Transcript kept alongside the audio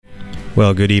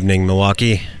Well, good evening,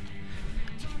 Milwaukee.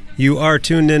 You are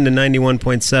tuned in to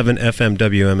 91.7 FM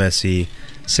WMSE.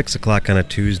 6 o'clock on a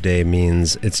Tuesday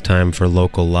means it's time for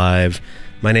Local Live.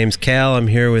 My name's Cal. I'm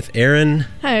here with Aaron.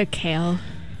 Hi, Cal.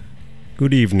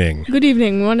 Good evening. Good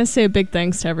evening. We want to say a big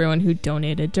thanks to everyone who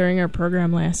donated during our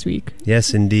program last week.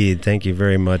 Yes, indeed. Thank you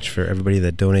very much for everybody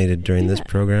that donated during this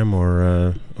program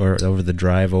or over the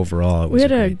drive overall. We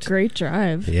had a great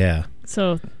drive. Yeah.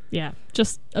 So, yeah,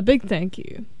 just a big thank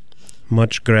you.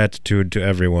 Much gratitude to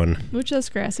everyone. Muchas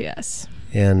gracias.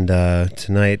 And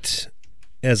tonight,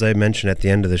 as I mentioned at the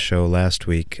end of the show last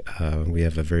week, we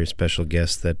have a very special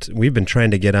guest that we've been trying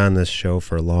to get on this show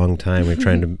for a long time. We've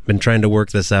been trying to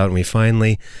work this out, and we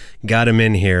finally got him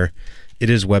in here. It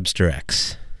is Webster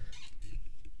X,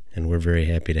 and we're very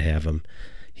happy to have him.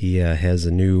 He has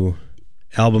a new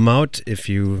album out. If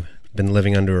you've been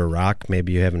living under a rock,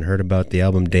 maybe you haven't heard about the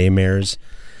album Daymares.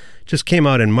 Just came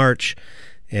out in March.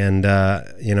 And,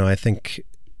 I think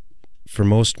for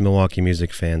most Milwaukee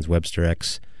music fans, Webster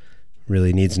X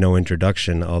really needs no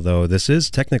introduction, although this is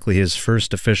technically his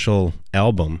first official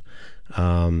album.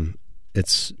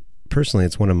 It's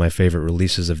one of my favorite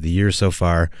releases of the year so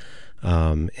far.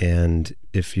 And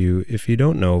if you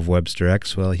don't know of Webster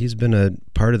X, well, he's been a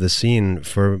part of the scene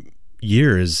for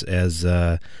years as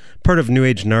part of New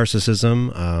Age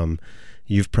Narcissism.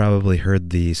 You've probably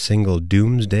heard the single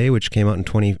Doomsday, which came out in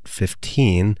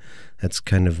 2015. That's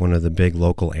kind of one of the big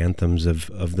local anthems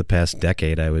of the past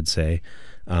decade, I would say.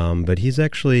 But he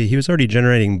was already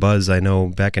generating buzz. I know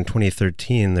back in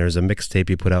 2013, there's a mixtape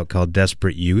he put out called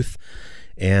Desperate Youth.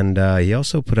 And he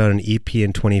also put out an EP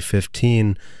in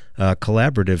 2015, a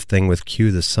collaborative thing with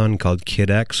Q the Sun called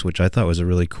Kid X, which I thought was a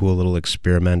really cool little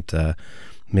experiment.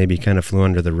 Maybe kind of flew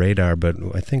under the radar, but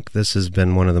I think this has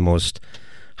been one of the most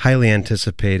highly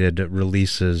anticipated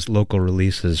local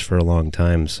releases for a long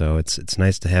time, so it's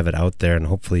nice to have it out there, and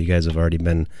hopefully you guys have already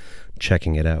been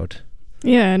checking it out.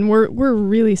 Yeah, and we're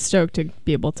really stoked to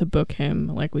be able to book him,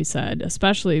 like we said,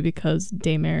 especially because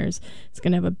Daymares is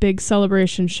going to have a big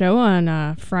celebration show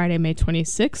on Friday, May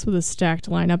 26th with a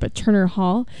stacked lineup at Turner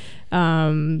Hall.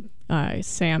 Sam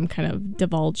kind of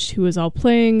divulged who is all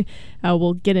playing.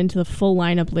 We'll get into the full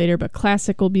lineup later, but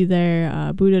Classic will be there,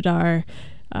 Budadar,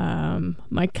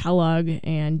 Mike Kellogg,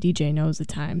 and DJ Knows the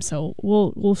Time. So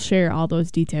we'll share all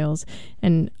those details.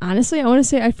 And honestly, I want to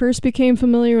say I first became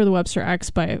familiar with Webster X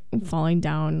by falling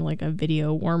down like a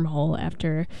video wormhole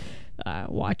after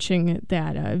watching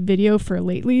that video for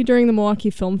Lately during the Milwaukee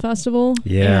Film Festival.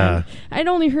 Yeah. And I'd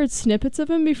only heard snippets of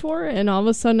him before, and all of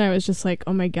a sudden I was just like,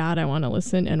 oh my God, I want to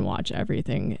listen and watch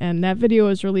everything. And that video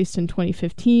was released in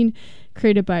 2015,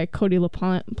 created by Cody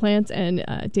LaPlante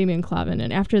and Damian Clavin.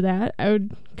 And after that, I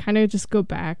would kind of just go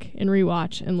back and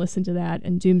rewatch and listen to that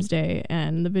and Doomsday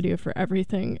and the video for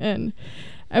everything. And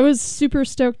I was super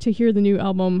stoked to hear the new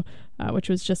album, which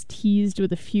was just teased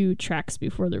with a few tracks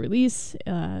before the release.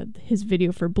 His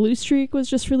video for Blue Streak was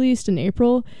just released in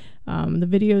April. The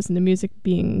videos and the music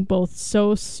being both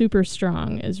so super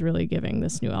strong is really giving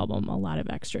this new album a lot of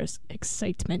extra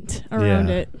excitement around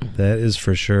it. That is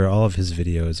for sure. All of his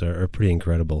videos are pretty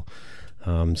incredible.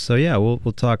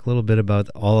 We'll talk a little bit about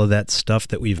all of that stuff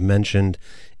that we've mentioned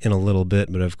in a little bit,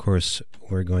 but of course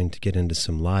we're going to get into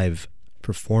some live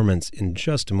performance in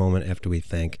just a moment after we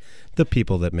thank the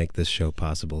people that make this show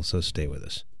possible, so stay with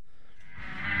us.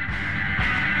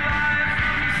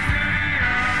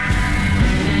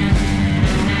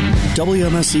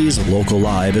 WMSE's Local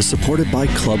Live is supported by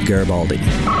Club Garibaldi.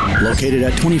 Located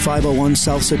at 2501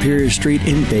 South Superior Street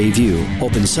in Bayview.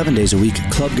 Open 7 days a week,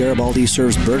 Club Garibaldi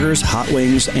serves burgers, hot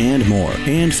wings, and more,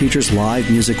 and features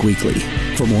live music weekly.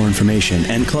 For more information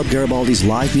and Club Garibaldi's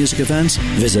live music events,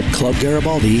 visit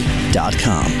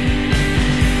clubgaribaldi.com.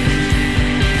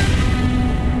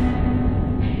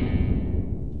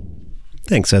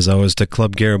 Thanks, as always, to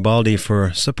Club Garibaldi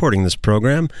for supporting this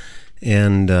program.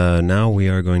 And now we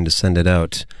are going to send it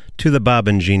out to the Bob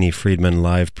and Jeannie Friedman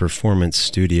Live Performance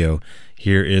Studio.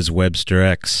 Here is Webster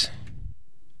X.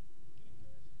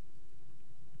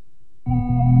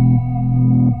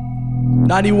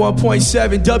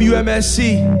 91.7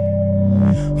 WMSE.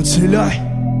 Until I...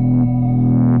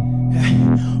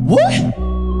 What?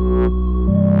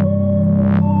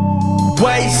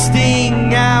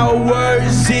 Wasting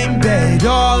hours in bed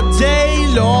all day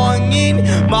long, in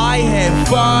my head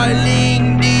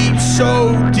falling deep, so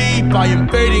deep I am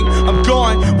fading, I'm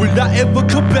gone, will I ever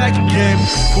come back again?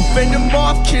 We'll fend them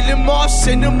off, kill them off,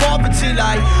 send them off until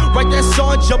I write that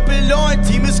song, jumping on,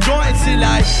 demons gone until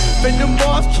I fend them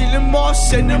off, kill them off,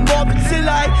 send them off until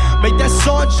I make that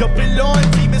song, jumping on,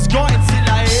 demons gone until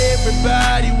I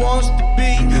everybody wants to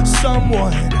be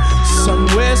someone.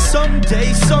 somewhere,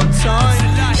 someday, sometime.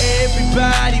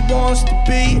 Everybody wants to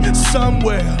be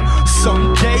somewhere,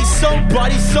 someday,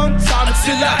 somebody, sometime.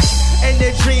 Until I and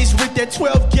their dreams with that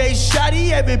 12-gauge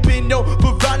shotty. Ever been no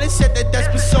Verona, said that that's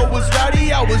been so was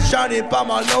rowdy. I was drowning by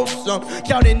my low song,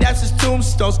 counting absence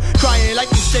tombstones, crying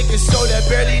like a shaking soul that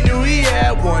barely knew he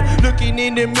had one. Looking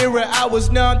in the mirror, I was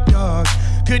numb, dog.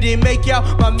 Couldn't make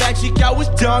out my magic, I was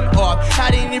done off.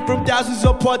 Hiding it from thousands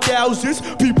upon thousands.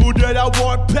 People that I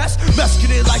want past,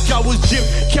 masking it like I was Jim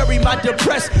Carrey, my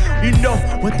depressed. You know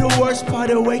what the worst part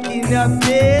of waking up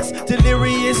is?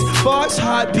 Delirious thoughts,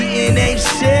 heart beating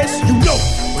anxious. You know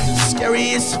what the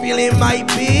scariest feeling might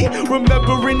be?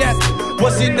 Remembering that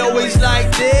wasn't always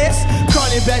like this.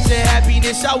 Calling back to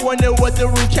happiness, I wonder what the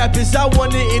root cap is. I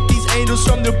wonder if these angels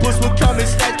from the bush will come and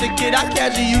snatch the kid. I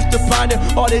casually used to ponder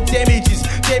all the damages.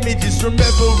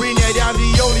 Remembering that I'm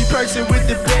the only person with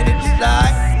the bandages.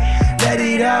 Like, let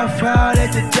it all fall,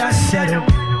 let the dust settle.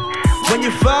 When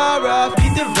you're far off,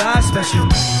 keep the vibe special.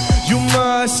 You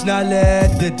must not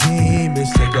let the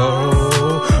demons take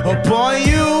hold upon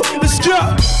you. Let's go.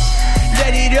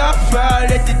 Let it all fall,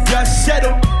 let the dust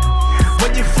settle.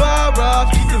 When you're far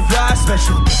off, keep the vibe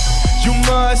special. You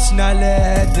must not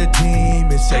let the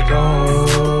demons take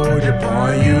hold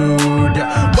upon you.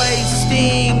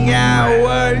 Wasting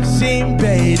hours in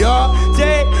bed all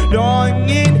day long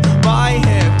in my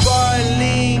head,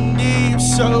 falling deep,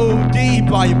 so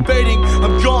deep. I am fading,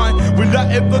 I'm gone. Will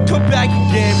I ever come back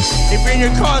again? If you're in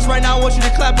your cars right now, I want you to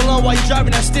clap along while you're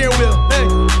driving that steering wheel. Hey.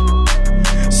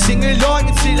 Sing along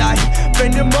until I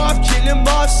bend them off, kill them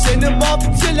off, send them off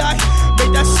until I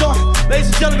make that song. Ladies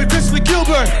and gentlemen, Christopher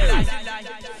Gilbert.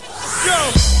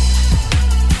 Yo!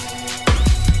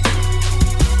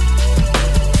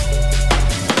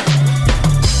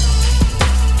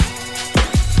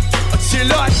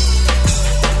 Until I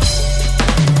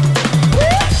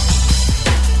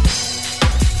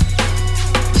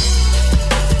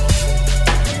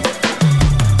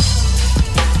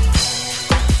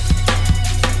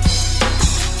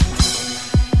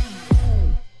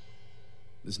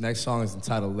This next song is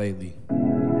entitled Lately.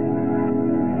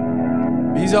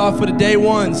 These are for the day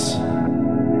ones.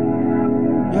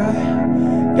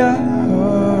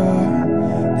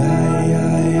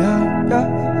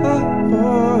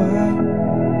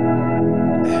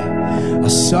 I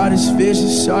saw this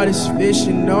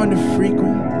vision on the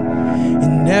frequent.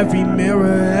 In every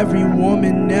mirror, every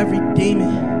woman, every demon.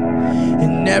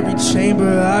 In every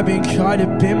chamber, I've been caught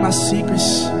up in my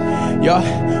secrets.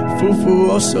 Foo-foo,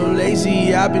 oh so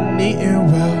lazy, I've been eating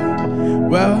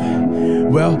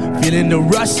well, feeling the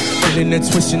rush, feeling the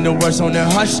twist in the words on the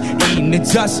hush, eating the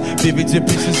dust, vivid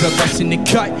depictions of us in the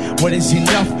cut. What is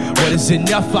enough? What is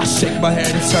enough? I shake my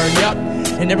head and turn up,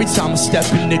 and every time I step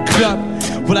in the club,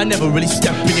 well, I never really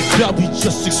step in the club, we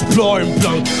just explore and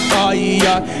blow. Oh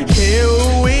yeah, here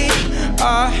we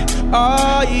are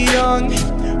young,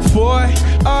 for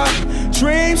our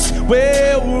dreams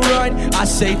will run. I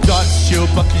say thoughts, you'll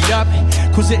buckle up,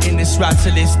 cause it in this rap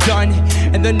till it's done.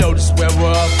 And then notice where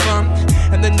we're all from,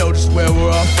 and then notice where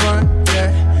we're all from,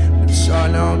 yeah. It's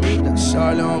all on me, that's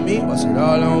all on me, was it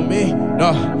all on me?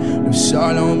 No, it's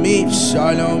all on me, it's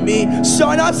all on me, it's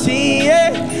all on me,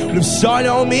 yeah. It's all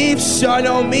on me, it's all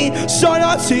on me, it's all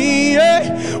on me,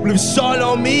 yeah. It's all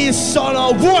on me, it's all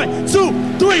on 1,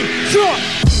 2, 3, 4.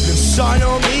 It's all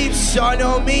on me, it's all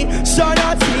on me, it's all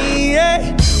on me,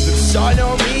 yeah. It's all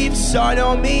on me, it's all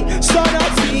on me, it's all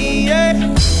on me,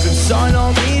 yeah. It's all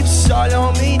on me, it's all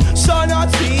on me, it's all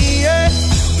on me, yeah.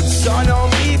 It's all on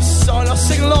me, it's all on.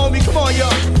 Sing along with me, come on, yo.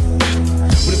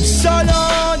 But it's all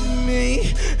on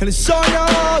me, and it's all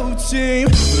on team.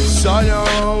 It's all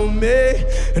on me,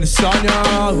 and it's all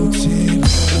on team.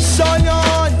 It's all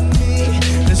on me,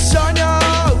 and it's all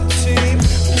on team.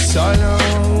 It's all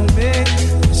on me,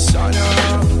 it's all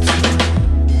on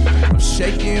team. I'm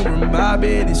shaking, we're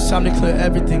mobbing, it's time to clear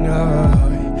everything up.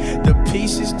 The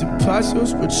pieces, the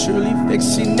puzzles, we're truly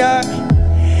fixing up.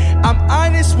 I'm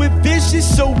honest with vision,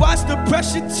 so watch the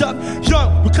pressure tough.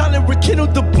 Young, we call it rekindle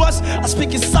the bus. I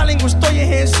speak in sign language, throw your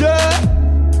hands up.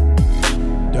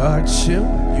 Dog, chill,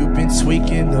 you've been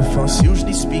tweaking. The phones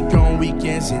usually speak on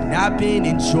weekends, and I've been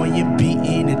enjoying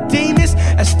beating the demons.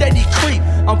 A steady creep,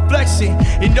 I'm flexing,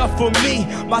 enough for me.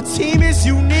 My team is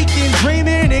unique and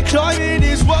dreaming, and climbing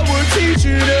is what we're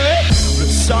teaching it.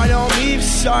 It's all on me,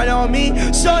 it's all on me,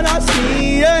 it's all on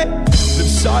me, yeah.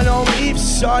 It's all on me,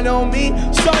 it's all on me,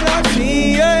 it's all on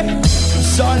me, yeah.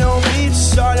 It's all on me,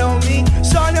 it's all on me,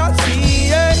 it's all on me,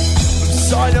 yeah.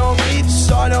 It's all on me,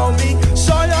 it's all on me, it's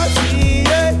all on me,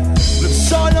 yeah.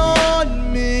 It's all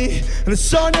on me, and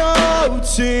it's all on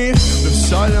team. The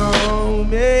sun on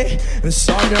me, the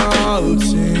sun on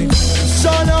team. The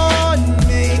sun on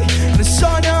me, the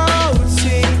sun on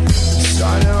team. The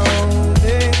sun on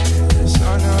me, the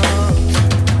sun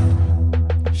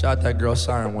on. Shout that girl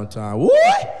Siren one time.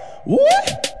 What?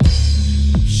 What?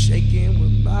 Shaking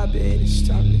with my bed, it's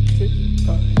time to clip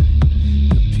up.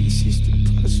 The pieces, the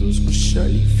puzzles will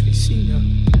surely fix it up.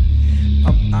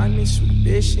 I'm honest with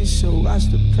vision, so watch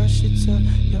the pressure tell.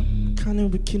 Yo, kind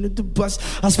of rekindle the bus.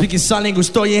 I'm speaking sign language,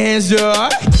 throw your hands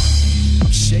up.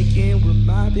 I'm shaking with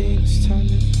my bed, it's time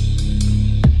to.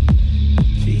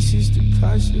 Pieces, the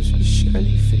puzzles will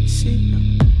surely fix it up.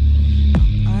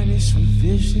 I'm honest with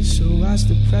vision, so watch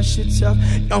the pressure tell.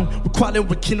 Yo, we're calling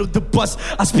rekindle the bus.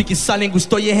 I'm speaking sign language,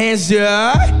 throw your hands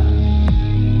up.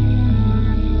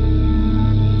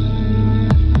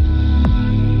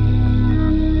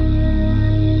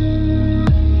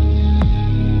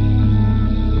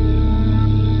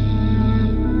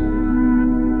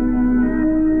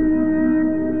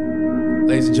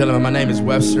 Ladies and gentlemen, my name is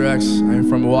Webster X. I am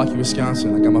from Milwaukee,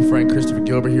 Wisconsin. I got my friend Christopher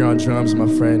Gilbert here on drums and my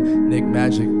friend Nick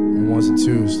Magic on ones and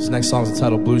twos. This next song is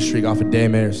entitled Blue Streak off of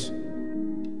Dame Ayers.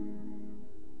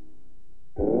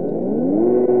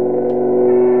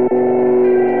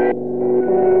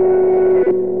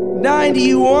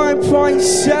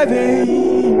 91.7.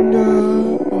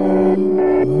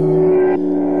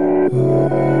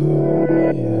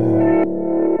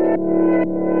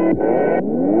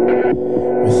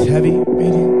 With heavy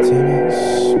beating tennis,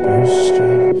 blue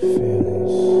streak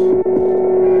feelings.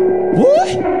 What?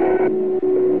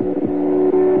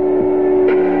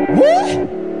 What?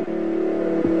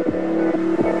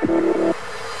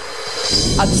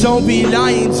 I don't be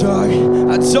lying, dog.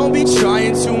 I don't be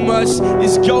trying too much.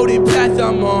 This golden path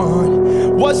I'm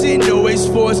on wasn't always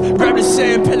forced. Grab the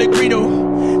San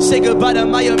Pellegrino. Say goodbye to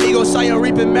my amigos. I am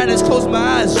reaping madness. Close my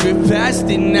eyes, drift past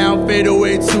it now. Fade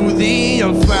away to the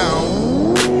unfound.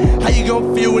 How you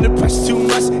gon' feel when the press too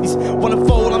much? He's wanna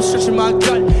fold, I'm stretching my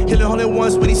gut. Hitting all at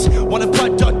once when he's wanna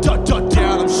putt, dot, dot, dot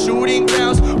down. I'm shooting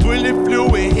rounds, bullet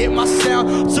fluid, hit my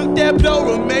sound. Took that blow,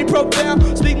 remain profound.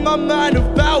 Speak my mind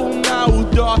about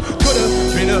mouth, dog.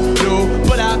 Could've been a no,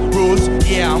 but I rose.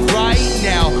 Yeah, I'm right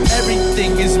now.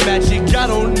 Everything is magic, I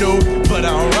don't know, but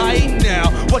I'm right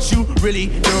now. What you really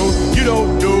know, you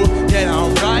don't know that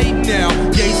I'm right now.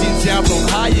 Gazing down from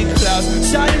higher clouds,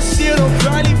 shining shield on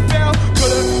grinding found.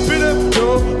 Could've been a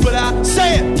no, but I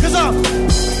say it, cause I'm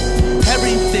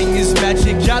everything is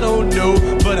magic, I don't know,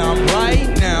 but I'm right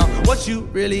now. What you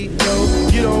really know,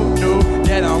 you don't know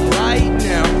that I'm right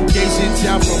now. Gazing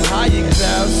down from higher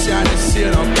clouds, shining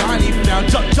shit on grinding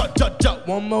found. Duck, duck, duck, duck,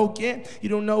 one more again. You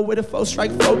don't know where the foe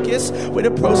strike focus, where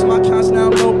the pros, my cons now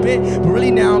I'm open. But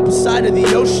really now I'm beside of the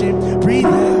ocean. Breathe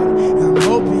out, I'm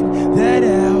hoping that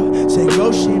I'll take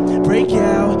motion, break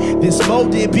out. This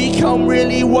molded become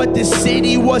really what this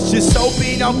city was just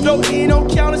hoping. I'm floating on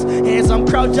countless hands, I'm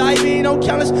crowd diving on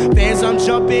countless fans. I'm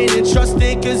jumping and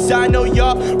trusting, cause I know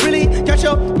y'all really got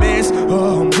your mans.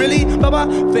 I'm really by my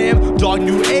fam, dog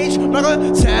new age, like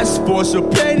a task force. A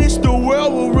planet, the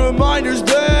world will remind us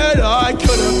that I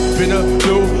could've been a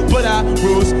no, but I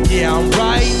rose. Yeah, I'm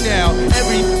right now.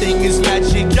 Everything is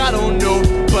magic, I don't know,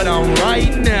 but I'm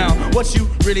right now. What you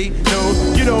really know,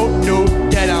 you don't know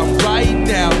that I'm right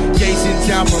now. Gazing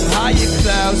down from higher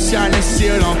clouds, shining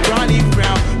shield on grinding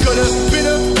ground. Could've been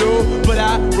a no, but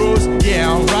I rose.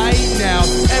 Yeah, I'm right now.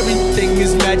 Everything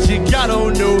is magic, I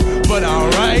don't know, but I'm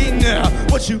right now.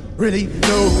 What you really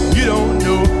know, you don't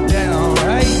know that I'm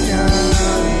right now.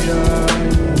 Yeah.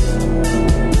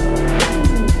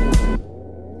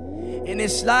 And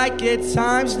it's like at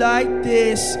times like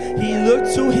this, he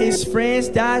looked to his friends,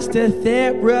 that's the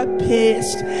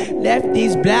therapist. Left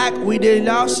his black with the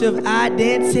loss of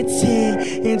identity,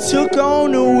 and took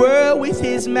on the world with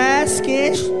his mask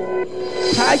and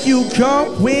how you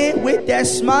come with that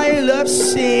smile of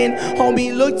sin?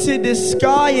 Homie, look to the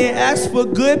sky and ask for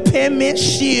good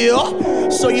penmanship.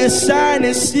 So you sign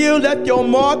and seal, left your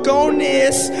mark on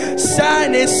this.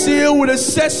 Sign and seal with a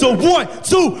sense of 1,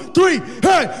 2, 3,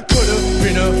 hey! Could've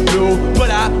been a no, but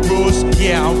I rose.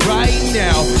 Yeah, I'm right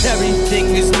now.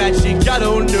 Everything is magic, I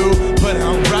don't know, but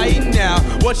I'm right now.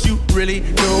 What you really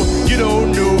know, you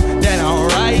don't know that I'm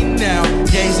right now.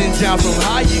 Gazing down from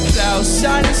higher clouds,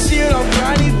 shining and seal, I'm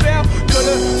grinding down.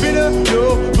 Could've been a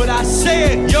no, but I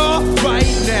say it, y'all, right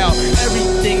now.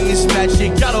 Everything is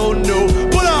magic, I don't know,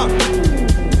 but I'm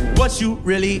what you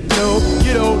really know,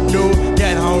 you don't know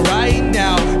that I'm right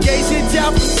now. Gazing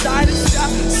down from side to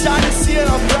side, side to seal,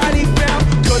 I'm grinding down.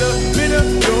 Could've been a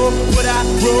no, but I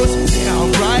rose. Yeah,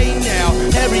 I'm right now.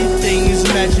 Everything is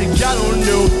magic, I don't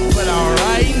know, but I'm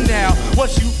right now. now.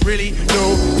 What you really know,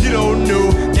 you don't know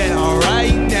that I'm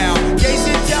right now.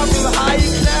 Gazing down from the higher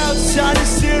clouds, trying to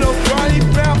sit on Barney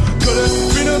Brown. Could've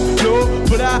been a blow,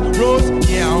 but I rose,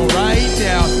 yeah, I'm right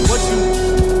now. What you,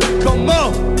 come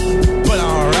on, but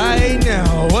I'm right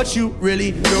now. What you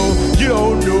really know, you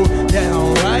don't know that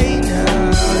I'm right now.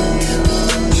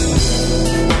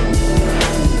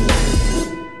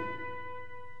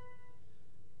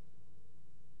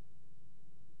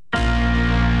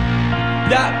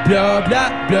 Blah, blah, blah,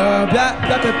 blah, blah,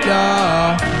 blah, blah,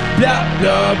 blah. Blah,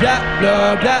 blah, blah,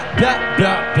 blah, blah, blah,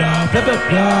 blah, blah, blah, blah,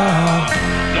 blah.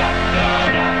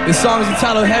 This song is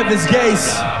entitled Heaven's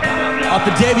Gates, off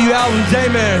the debut album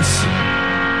Daymare,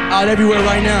 out everywhere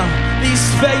right now. These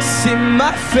face in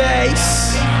my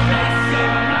face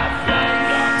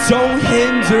don't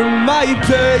hinder my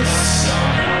pace.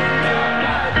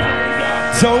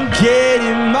 Don't get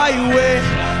in my way.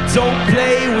 Don't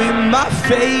play with my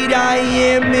fate. I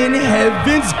am in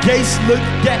heaven's gates. Look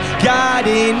at God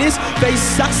in his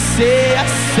face. I say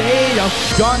I'm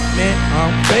gone, man.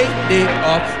 I'm faded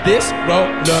off this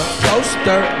roller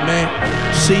coaster, man.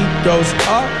 See those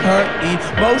are her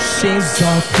emotions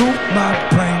all through my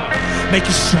brain,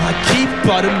 making sure I keep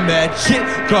all the magic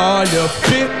all up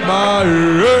in my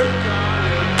head.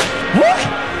 What?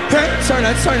 Hey, turn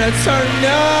up.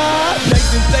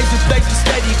 Blazing,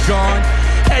 steady gone.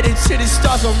 Headed to the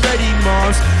stars, I'm ready,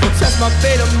 moms. Don't test my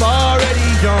fate, I'm already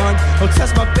on. Don't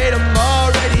test my fate, I'm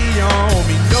already on.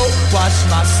 Homie, no, watch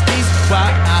my steez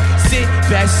while I sit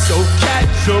back so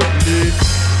casually.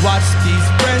 Watch these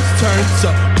friends turn to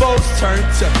foes, turn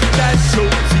to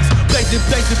casualties. Blazing,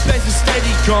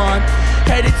 steady gone.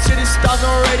 Headed to the stars,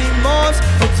 already moms.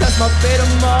 Don't test my fate,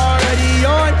 I'm already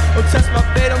on. Don't test my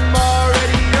fate, I'm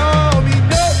already on. Homie,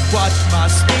 no, watch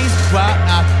my steez while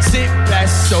I sit back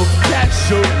so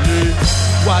casually.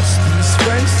 Watch these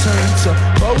friends turn to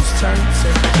foes, turn to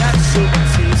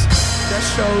casualties.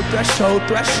 Threshold.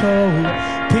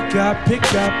 Pick up.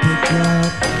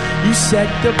 You set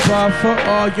the bar for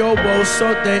all your woes,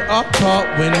 so they are called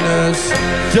winners.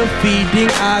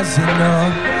 Defeating odds and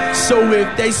all. So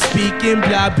if they speaking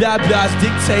blah blah blahs,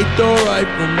 dictate the right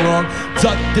from wrong.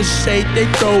 Duck the shade they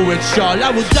throw at y'all.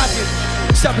 I was ducking.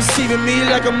 Stop perceiving me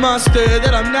like a monster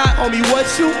that I'm not, homie, what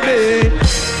you mean?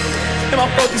 And my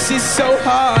focus is so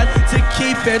hard to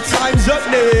keep at times up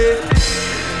there.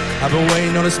 I've been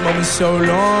waiting on this moment so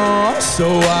long,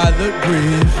 so I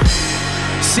agree.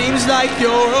 Seems like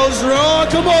your road's wrong.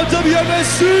 Come on,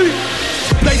 WMSC.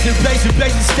 Blazing,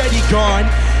 steady gone.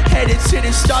 Headed to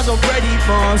the stars, already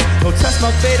moms. Don't test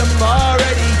my fate, I'm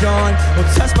already on. Don't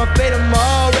test my fate, I'm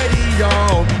already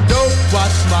on. Don't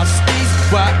watch my steez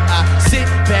while I sit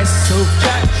back so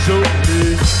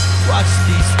casually. Watch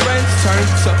these friends turn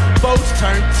to foes,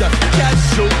 turn to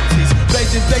casualties.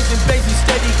 Blazing,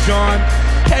 steady gone.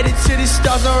 Headed to the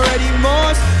stars, already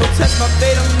moms. Don't test my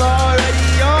fate, I'm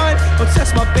already on. Don't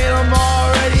test my fate, I'm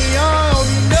already on.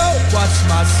 You know, watch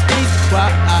my steez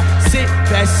while I sit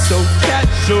back so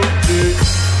casually.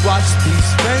 Watch these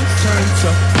friends turn to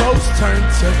foes, turn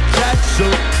to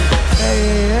casualties.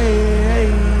 Hey,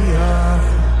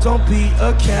 don't be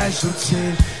a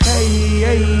casualty. Hey,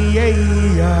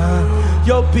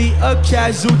 you'll be a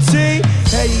casualty.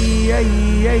 Hey,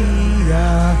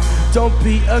 don't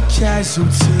be a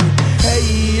casualty. Hey,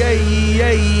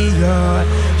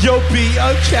 you'll be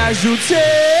a casualty.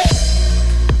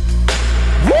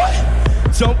 What?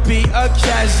 Don't be a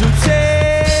casualty.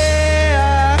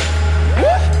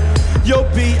 What? You'll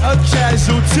be a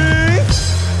casualty.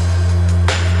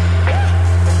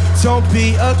 Don't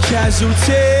be a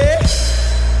casualty.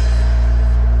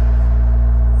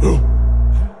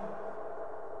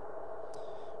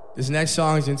 This next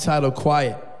song is entitled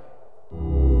Quiet.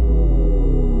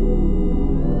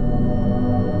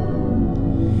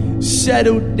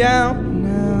 Settle down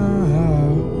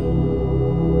now.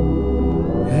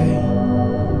 Hey.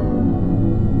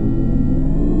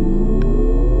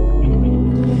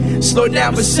 Slow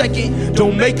down for a second.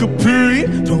 Don't make a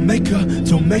period. Don't make a.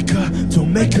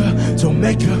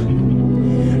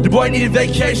 The boy needed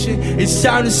vacation, it's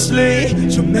time to sleep.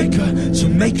 Jamaica,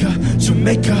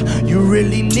 you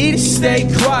really need to stay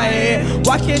quiet.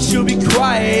 Why can't you be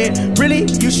quiet? Really,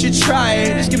 you should try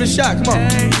it. Just give it a shot, come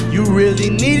on. You really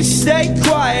need to stay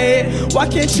quiet. Why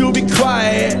can't you be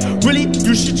quiet? Really,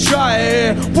 you should try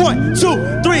it. 1,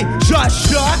 2, 3, shot,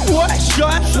 what?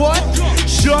 Shot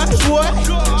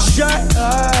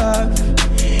up.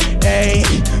 Hey,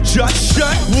 shot,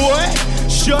 what?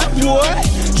 Shut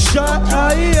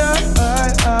up.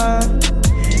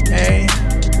 Hey.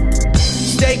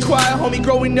 Stay quiet, homie. me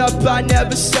growing up, I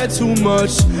never said too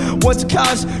much. Went to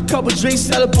college, couple drinks,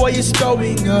 tell a boy you're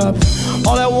throwing up.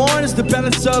 All I want is the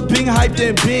balance of being hyped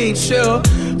and being chill.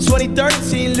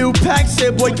 2013, Lil Pac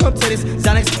said, boy, come take this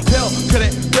Xanax pill. Cut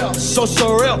it real, so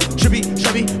real. Trippy,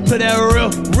 put that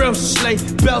real sleigh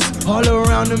bells all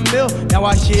around the mill. Now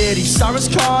I hear these sirens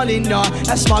calling, nah,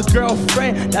 that's my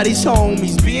girlfriend. Now these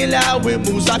homies being loud with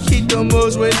moves, I keep the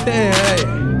moves with them. Hey.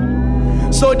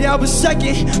 Slow down for a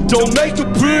second, don't make her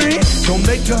breathe. Don't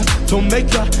make her.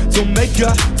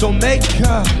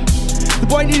 The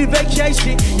boy need a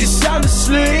vacation, you sound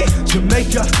asleep.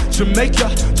 Jamaica,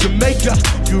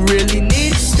 you really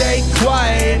need to stay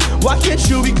quiet. Why can't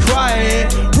you be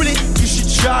quiet? Really, you should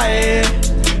try it.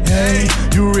 Hey,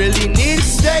 you really need to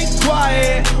stay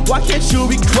quiet. Why can't you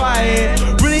be quiet?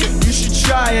 Really, you should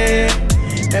try it.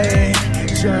 Hey,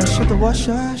 shut the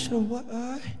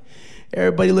what?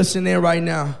 Everybody listening in right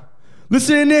now.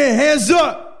 Listen in, hands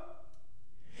up.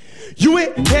 You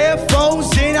with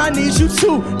headphones and I need you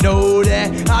to know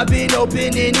that I've been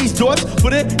opening these doors for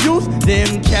the youth.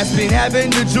 Them cats been having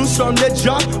the juice from the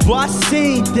jump. Well, I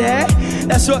seen that.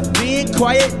 That's what being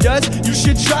quiet does. You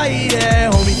should try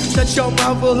that, homie. Shut your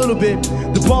mouth a little bit.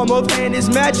 The palm of hand is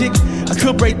magic. I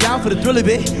could break down for the thrill of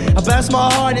it. I blast my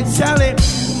heart and talent.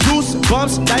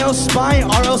 Goosebumps down your spine,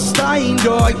 R.L. Stein,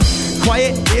 dog.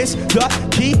 Quiet is the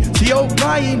key to your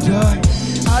mind, dog.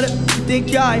 How do you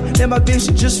think I let my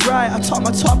vision just right? I talk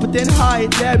my talk, but then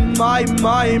hide that my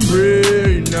mind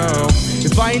brain now.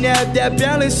 If I ain't have that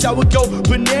balance, I would go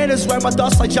bananas. Write my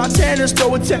thoughts like John Tanner's,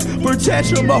 throw a temper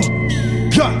tantrum. Oh,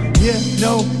 God, yeah,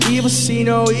 no evil, see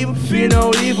no evil, fear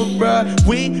no evil, bruh.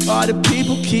 We are the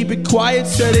people, keep it quiet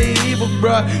to the evil,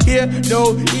 bruh. Yeah,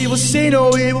 no evil, see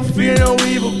no evil, fear no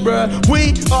evil, bruh.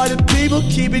 We are the people,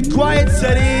 keep it quiet to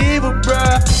the evil,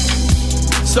 bruh.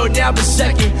 Slow down for a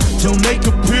second, don't make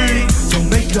her pretty. Don't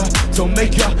make her.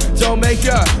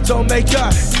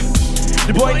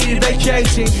 The boy need a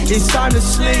vacation, it's time to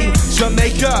sleep.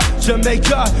 Jamaica,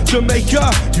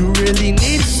 you really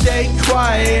need to stay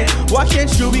quiet. Why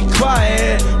can't you be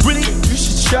quiet? Really, you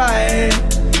should try it.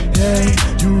 Hey,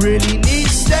 you really need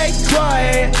to stay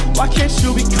quiet. Why can't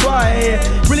you be quiet?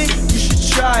 Really, you should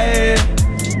try it.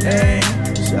 Hey,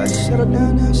 settle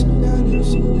down now, settle down.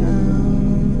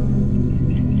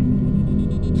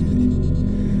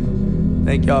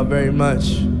 Thank y'all very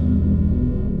much.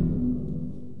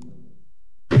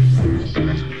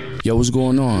 Yo, what's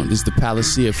going on? This is the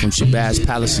Palacia from Shabazz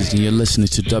Palaces, and you're listening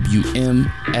to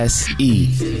WMSE.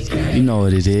 You know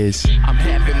what it is. I'm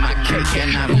having my cake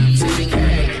and I'm eating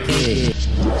it.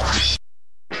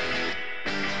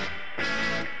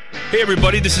 Hey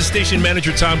everybody, this is Station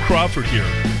Manager Tom Crawford here.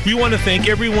 We want to thank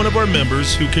every one of our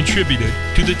members who contributed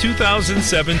to the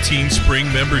 2017 Spring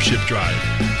Membership Drive.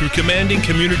 Through commanding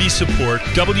community support,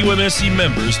 WMSE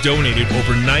members donated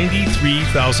over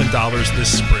 $93,000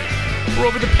 this spring. For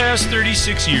over the past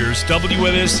 36 years,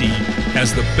 WMSE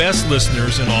has the best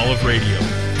listeners in all of radio.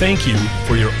 Thank you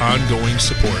for your ongoing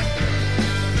support.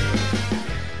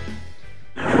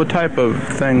 What type of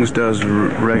things does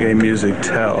reggae music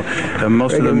tell?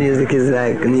 Most reggae of music is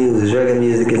like news. Reggae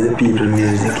music is the people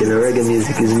music. You know, reggae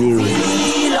music is news.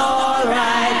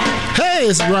 Hey,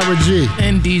 it's Robert G.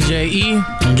 And DJ E.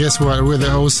 And guess what? We're the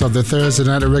hosts of the Thursday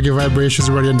Night Reggae Vibrations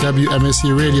Radio on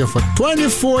WMSE Radio for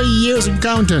 24 years and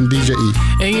counting, DJ E.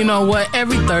 And you know what?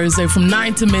 Every Thursday from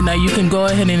 9 to midnight, you can go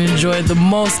ahead and enjoy the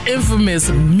most infamous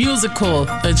musical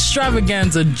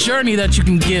extravaganza journey that you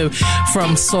can give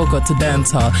from soca to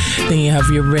dancehall. Then you have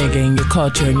your reggae and your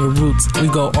culture and your roots. We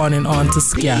go on and on to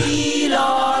ska.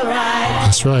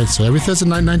 That's right. So every Thursday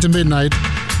night, 9 to midnight,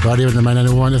 right here on the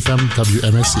 991 FM,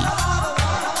 WMSE.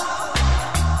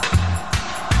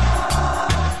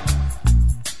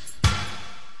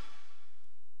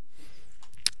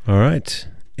 All right.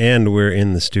 And we're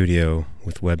in the studio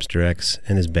with Webster X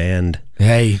and his band.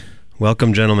 Hey.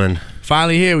 Welcome, gentlemen.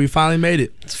 Finally here. We finally made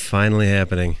it. It's finally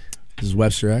happening. This is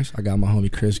Webster X. I got my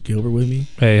homie Chris Gilbert with me.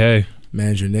 Hey.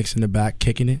 Manager Nick's in the back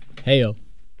kicking it. Hey, yo.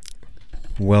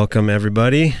 Welcome,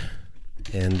 everybody.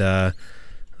 And I'll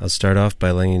start off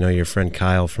by letting you know your friend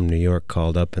Kyle from New York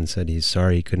called up and said he's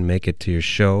sorry he couldn't make it to your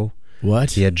show.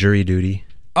 What? He had jury duty.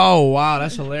 Oh, wow.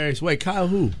 That's hilarious. Wait, Kyle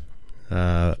who?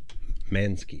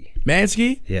 Mansky.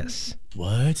 Mansky? Yes.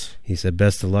 What? He said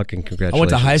best of luck and congratulations. I went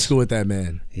to high school with that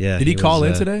man. Yeah. Did he call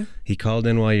in today? He called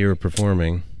in while you were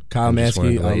performing. Kyle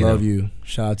Mansky, I love you.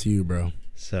 Shout out to you, bro.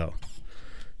 So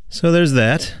there's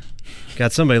that.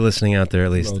 Got somebody listening out there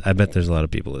at least. I bet there's a lot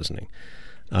of people listening.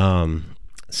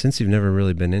 Since you've never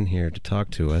really been in here to talk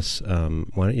to us,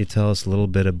 why don't you tell us a little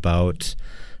bit about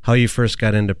how you first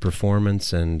got into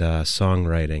performance and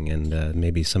songwriting, and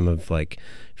maybe some of like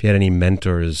if you had any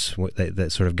mentors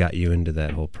that sort of got you into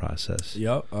that whole process.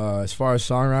 Yep. As far as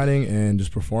songwriting and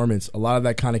just performance, a lot of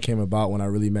that kind of came about when I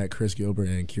really met Chris Gilbert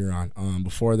and Kieran.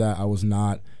 Before that, I was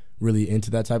not really into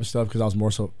that type of stuff because I was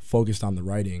more so focused on the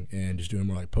writing and just doing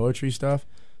more like poetry stuff.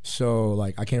 So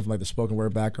like I came from like the spoken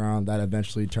word background that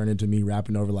eventually turned into me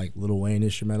rapping over like Lil Wayne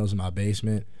instrumentals in my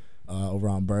basement over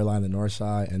on Birdline, the north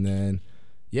side. And then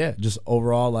yeah, just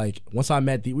overall like once I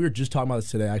met we were just talking about this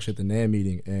today actually at the NAMM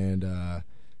meeting, and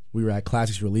we were at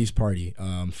Classic's release party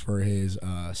for his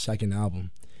second album.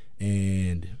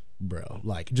 And bro,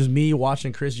 like just me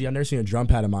watching Chris G, I've never seen a drum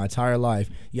pad in my entire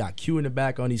life. You got Q in the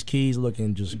back on these keys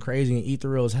looking just crazy and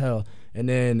ethereal as hell. And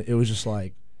then it was just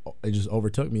like it just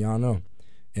overtook me, I don't know.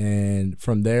 And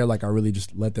from there, like I really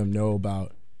just let them know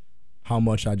about how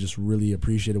much I just really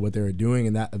appreciated what they were doing,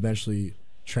 and that eventually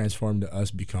transformed to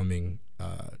us becoming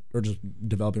or just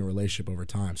developing a relationship over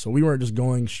time. So we weren't just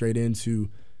going straight into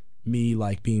me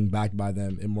like being backed by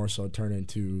them, and more so turned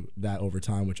into that over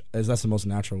time, which is that's the most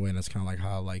natural way, and that's kind of like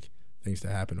how I like things to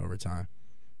happen over time.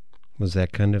 Was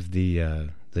that kind of the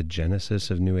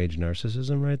genesis of New Age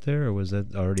narcissism right there, or was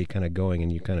that already kind of going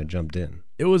and you kind of jumped in?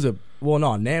 It was no,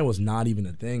 NAMM was not even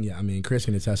a thing yet. I mean, Chris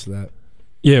can attest to that.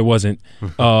 Yeah, it wasn't.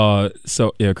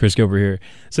 So yeah, Chris Gilbert here.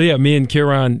 So yeah, me and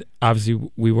Kieran,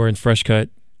 obviously we were in Fresh Cut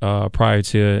prior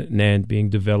to NAMM being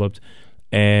developed,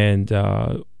 and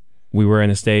we were in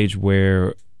a stage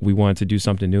where we wanted to do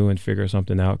something new and figure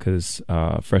something out because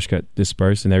Fresh Cut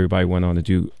dispersed and everybody went on to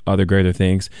do other greater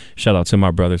things. Shout out to my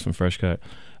brothers from Fresh Cut.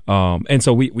 And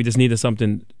so we just needed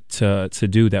something to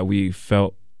do that we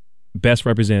felt best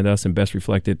represented us and best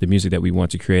reflected the music that we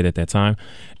want to create at that time.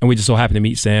 And we just so happened to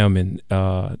meet Sam and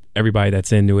everybody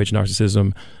that's in New Age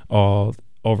Narcissism all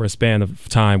over a span of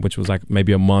time, which was like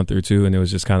maybe a month or two. And it was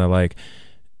just kind of like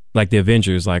the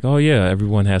Avengers, like, oh yeah,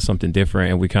 everyone has something different.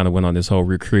 And we kind of went on this whole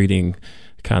recruiting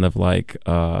kind of like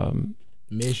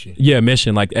mission. Yeah,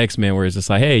 mission like X-Men, where it's just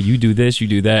like, hey, you do this, you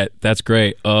do that. That's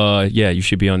great. Yeah, you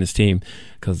should be on this team,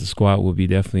 because the squad will be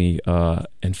definitely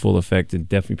in full effect and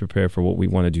definitely prepared for what we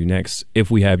want to do next if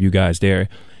we have you guys there.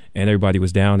 And everybody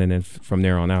was down, and then from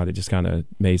there on out, it just kind of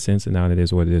made sense, and now it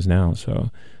is what it is now. So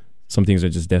some things are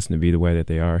just destined to be the way that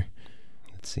they are.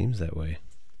 It seems that way.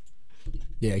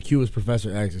 Yeah, Q was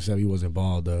Professor X, except he wasn't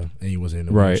bald, and he wasn't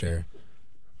in a wheelchair.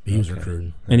 He was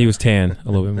recruiting. And he was tan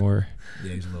a little bit more.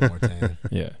 Yeah, he's a little more tan.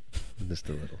 Yeah. Just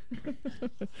a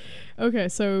little. Okay,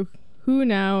 so who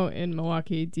now in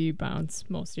Milwaukee do you bounce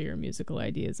most of your musical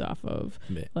ideas off of?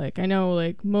 Like, I know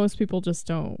like most people just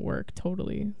don't work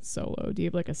totally solo. Do you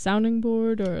have like a sounding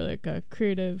board or like a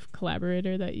creative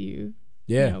collaborator that you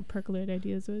percolate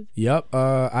ideas with? Yep.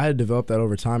 I had developed that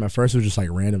over time. At first it was just like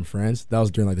random friends. That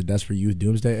was during like the Desperate Youth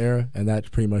Doomsday era, and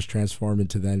that pretty much transformed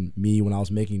into then me when I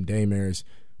was making Daymares,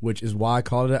 which is why I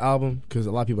called it an album, because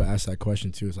a lot of people ask that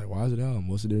question too. It's like, why is it an album?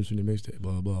 What's the difference between the mixtape?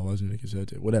 Blah, blah, why is it a cassette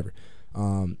tape? Whatever.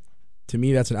 To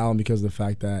me, that's an album because of the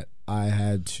fact that I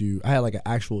had like an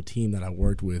actual team that I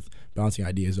worked with bouncing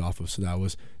ideas off of. So that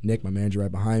was Nick, my manager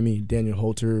right behind me, Daniel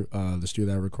Holter, the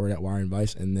studio that I recorded at Wire and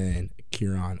Vice, and then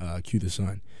Kieran, Q the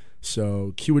Sun.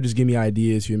 So Q would just give me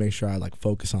ideas. He would make sure I like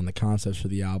focus on the concepts for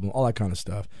the album, all that kind of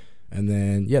stuff. And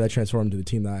then, yeah, that transformed into the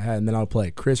team that I had. And then I would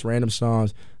play Chris random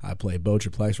songs. I'd play Bo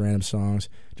Triplex random songs,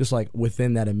 just like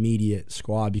within that immediate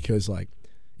squad, because like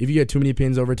if you get too many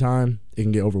opinions over time, it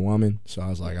can get overwhelming. So I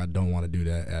was like, I don't want to do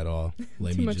that at all.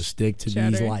 Let me just stick to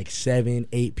these like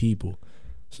 7-8 people.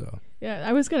 So yeah,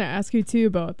 I was going to ask you too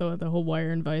about the whole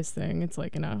Wire and Vice thing. It's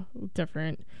like in a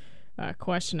different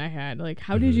question I had. Like,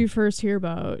 how did you first hear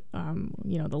about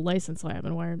the License Lab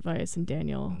and Wire and Vice and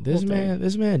Daniel? This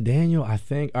man Daniel, I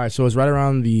think. All right, so it was right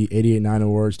around the 88.9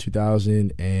 Awards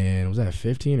 2000, and was that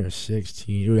 15 or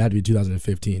 16? It had to be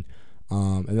 2015.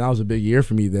 And that was a big year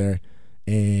for me there.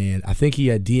 And I think he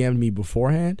had DM'd me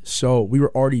beforehand, so we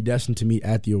were already destined to meet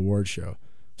at the award show.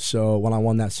 So when I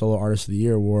won that Solo Artist of the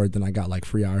Year award, then I got like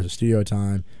 3 hours of studio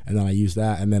time, and then I used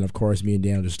that, and then of course me and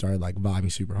Daniel just started like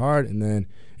vibing super hard, and then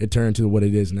it turned into what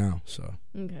it is now. So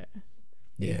okay,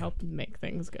 you helped make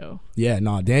things go. Yeah,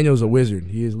 no, Daniel's a wizard.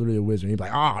 He is literally a wizard. He's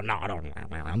like, oh no, don't.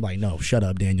 I'm like, no, shut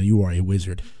up, Daniel. You are a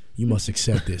wizard. You must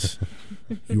accept this.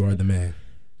 You are the man.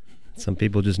 Some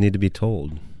people just need to be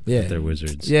told. Yeah, that they're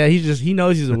wizards. Yeah, he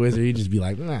knows he's a wizard. He just be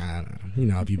like, nah. You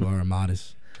know how people are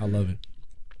modest. I love it.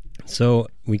 So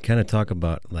we kind of talk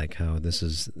about like how this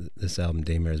album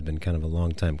Daymare has been kind of a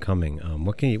long time coming.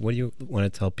 What do you want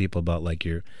to tell people about like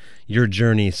your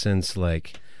journey since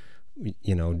like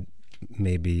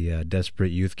maybe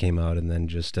Desperate Youth came out and then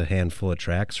just a handful of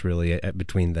tracks really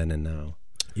between then and now?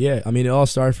 Yeah, I mean, it all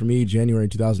started for me January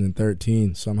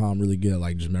 2013. Somehow I'm really good at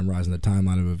like just memorizing the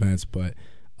timeline of events, but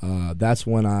that's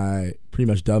when I pretty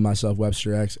much dubbed myself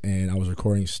Webster X, and I was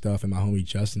recording stuff in my homie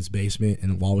Justin's basement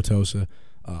in Wauwatosa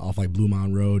off like Blue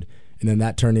Mountain Road. And then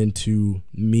that turned into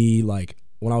me, like,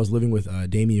 when I was living with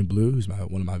Damian Blue, who's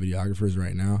one of my videographers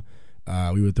right now.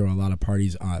 We would throw a lot of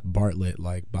parties at Bartlett,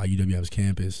 like by UWM's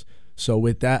campus. So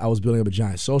with that, I was building up a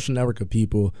giant social network of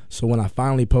people. So when I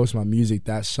finally posted my music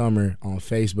that summer on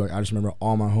Facebook, I just remember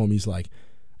all my homies, like,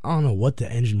 I don't know what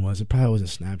the engine was. It probably wasn't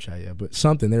Snapchat yet, but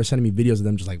something. They were sending me videos of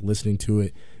them just like listening to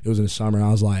it. It was in the summer, and I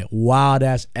was like, wow,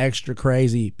 that's extra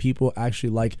crazy. People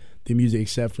actually like the music,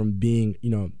 except from being,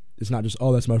 you know, it's not just,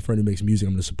 oh, that's my friend who makes music,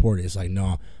 I'm going to support it. It's like,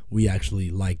 no, we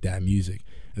actually like that music.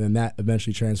 And then that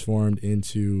eventually transformed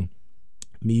into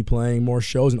me playing more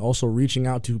shows and also reaching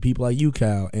out to people like you,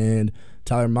 Cal, and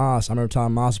Tyler Moss. I remember Tyler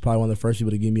Moss was probably one of the first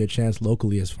people to give me a chance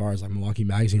locally as far as like Milwaukee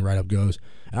Magazine write-up goes.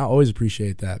 And I always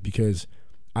appreciate that because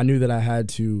I knew that I had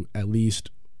to at least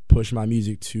push my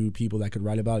music to people that could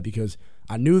write about it, because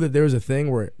I knew that there was a thing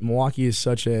where Milwaukee is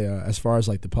such a, as far as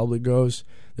like the public goes,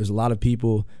 there's a lot of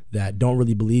people that don't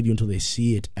really believe you until they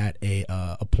see it at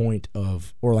a point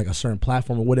of, or like a certain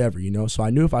platform or whatever, you know? So I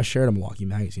knew if I shared a Milwaukee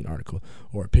Magazine article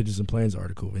or a Pigeons and Plains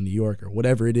article in New York or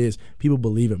whatever it is, people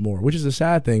believe it more, which is a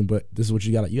sad thing, but this is what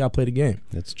you got to play the game.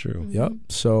 That's true. Yep.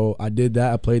 So I did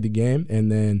that. I played the game, and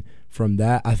then from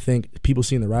that, I think people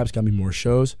seeing the raps got me more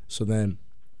shows. So then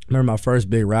I remember my first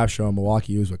big rap show in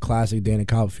Milwaukee. It was with Classic, Dana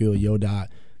Copperfield, Yo Dot.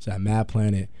 It's at Mad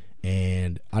Planet.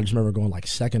 And I just remember going like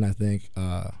second, I think.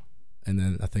 And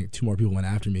then I think two more people went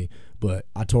after me. But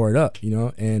I tore it up, you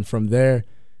know. And from there,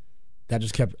 I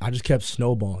just kept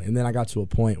snowballing. And then I got to a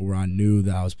point where I knew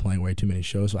that I was playing way too many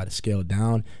shows, so I had to scale it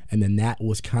down. And then that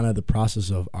was kind of the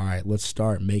process of, all right, let's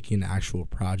start making an actual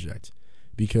project.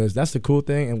 Because that's the cool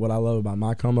thing, and what I love about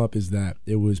my come up is that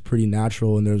it was pretty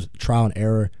natural, and there's trial and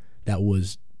error that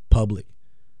was public.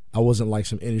 I wasn't like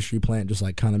some industry plant just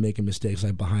like kind of making mistakes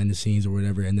like behind the scenes or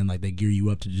whatever, and then like they gear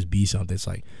you up to just be something. It's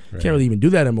like, you can't really even do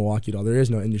that in Milwaukee at all. There is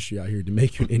no industry out here to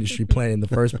make you an industry plant in the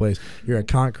first place. You're a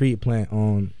concrete plant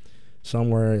on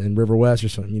somewhere in River West or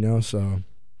something, you know? So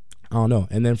I don't know.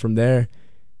 And then from there,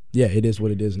 yeah, it is what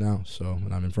it is now. So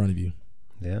when I'm in front of you.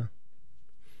 Yeah.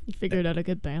 You figured out a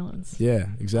good balance. Yeah,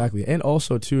 exactly. And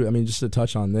also too, I mean, just to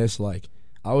touch on this, like,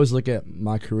 I always look at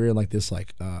my career like this,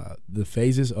 like the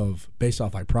phases of based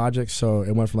off like projects. So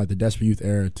it went from like the Desperate Youth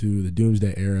era to the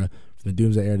Doomsday era, from the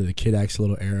Doomsday era to the Kid X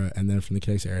little era, and then from the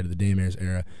Kid X era to the Daymares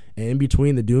era. And in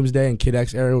between the Doomsday and Kid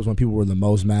X era was when people were the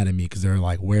most mad at me because they were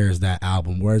like, "Where's that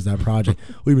album? Where's that project?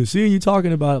 We've been seeing you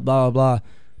talking about it, blah blah blah."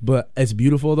 But it's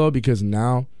beautiful though, because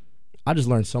now I just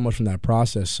learned so much from that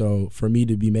process. So for me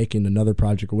to be making another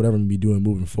project or whatever I'm gonna be doing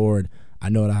moving forward, I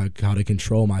know how to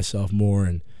control myself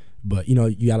more. But you know,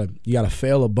 you gotta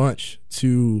fail a bunch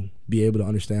to be able to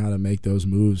understand how to make those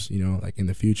moves, you know, like in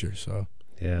the future. So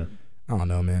yeah, I don't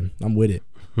know, man. I'm with it.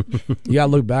 You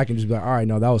gotta look back and just be like, all right,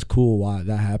 no, that was cool. Why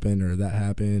that happened or that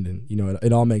happened, and you know,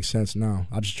 it all makes sense now.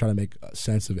 I just try to make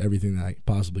sense of everything that I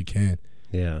possibly can.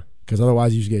 Yeah. Because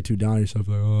otherwise, you just get too down on yourself.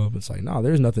 Like, oh, it's like, no,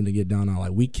 there's nothing to get down on.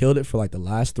 Like, we killed it for like the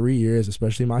last 3 years,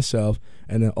 especially myself,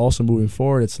 and then also moving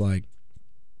forward, it's like,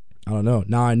 I don't know.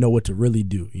 Now I know what to really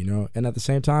do, you know? And at the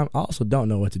same time, I also don't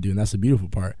know what to do, and that's the beautiful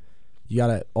part. You got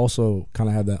to also kind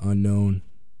of have that unknown,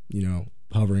 you know,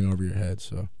 hovering over your head,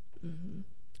 so.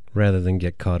 Rather than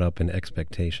get caught up in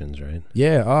expectations, right?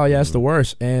 Yeah. Oh, yeah, it's the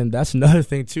worst. And that's another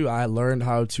thing, too. I learned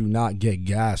how to not get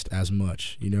gassed as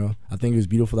much, you know? I think it was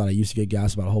beautiful that I used to get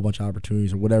gassed about a whole bunch of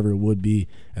opportunities or whatever it would be,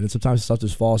 and then sometimes stuff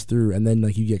just falls through, and then,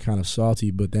 like, you get kind of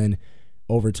salty, but then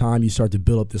over time, you start to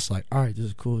build up this like, all right, this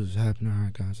is cool, this is happening, all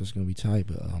right, guys, it's going to be tight,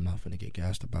 but I'm not going to get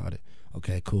gassed about it.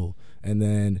 Okay, cool. And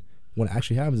then when it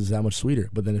actually happens, it's that much sweeter.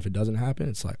 But then if it doesn't happen,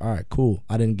 it's like, all right, cool.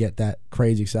 I didn't get that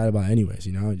crazy excited about it anyways,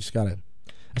 you know? You just got to,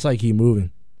 that's how you keep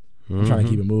moving. I'm trying to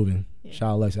keep it moving. Yeah.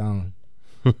 Shout out Lex Allen.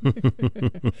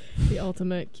 The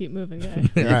ultimate keep moving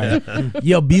guy. Right.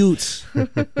 Yo, Buttes.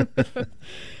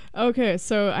 Okay,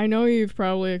 so I know you've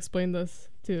probably explained this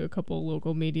to a couple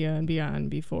local media and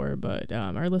beyond before, but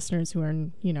our listeners who are,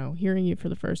 you know, hearing you for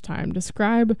the first time,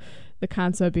 describe the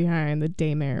concept behind the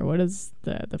Daymare. What does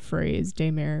the phrase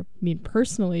Daymare mean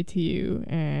personally to you,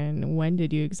 and when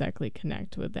did you exactly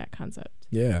connect with that concept?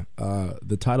 Yeah,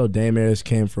 the title Daymares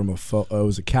came from it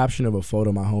was a caption of a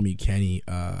photo my homie Kenny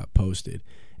posted,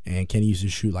 and Kenny used to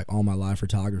shoot like all my live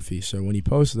photography. So when he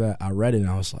posted that, I read it and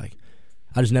I was like,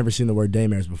 I just never seen the word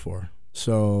Daymares before.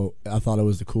 So I thought it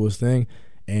was the coolest thing.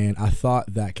 And I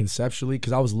thought that conceptually,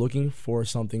 because I was looking for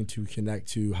something to connect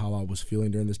to how I was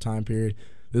feeling during this time period.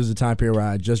 This was a time period where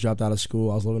I had just dropped out of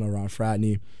school. I was living around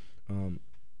Fratney.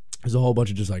 there's a whole bunch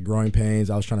of just like growing pains.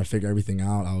 I was trying to figure everything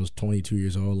out. I was 22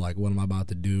 years old. Like, what am I about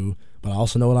to do? But I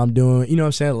also know what I'm doing. You know what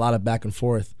I'm saying? A lot of back and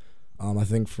forth. I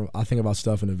think about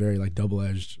stuff in a very like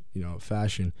double-edged,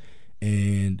 fashion.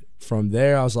 And from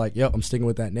there, I was like, yep, I'm sticking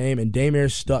with that name. And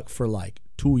Daymare stuck for like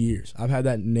 2 years. I've had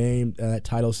that name, that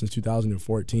title since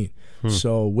 2014.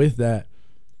 So with that,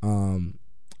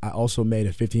 I also made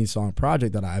a 15-song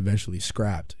project that I eventually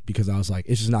scrapped because I was like,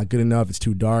 it's just not good enough. It's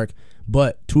too dark.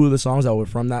 But 2 of the songs that were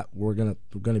from that were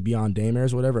gonna be on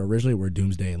Daymare's or whatever originally were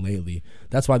Doomsday and Lately.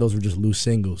 That's why those were just loose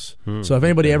singles. So if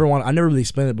anybody ever I never really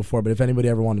explained it before, but if anybody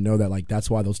ever want to know that, like, that's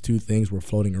why those 2 things were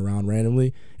floating around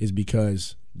randomly, is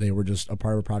because they were just a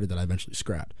part of a project that I eventually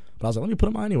scrapped. But I was like, let me put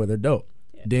them on anyway. They're dope.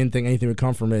 Yeah. Didn't think anything would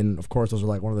come from it, and of course those are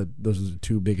like those are the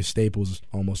 2 biggest staples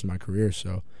almost in my career.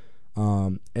 So,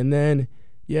 and then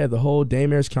the whole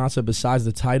Daymare's concept, besides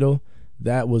the title,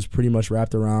 that was pretty much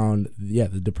wrapped around the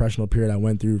depressional period I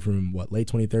went through from late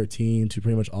 2013 to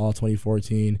pretty much all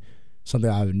 2014. Something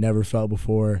I've never felt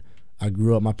before. I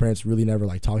grew up, my parents really never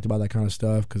like talked about that kind of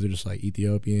stuff because they're just like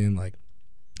Ethiopian, like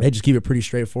they just keep it pretty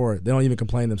straightforward. They don't even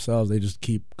complain themselves. They just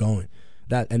keep going.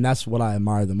 That's what I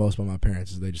admire the most about my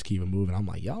parents, is they just keep it moving. I'm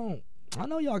like, I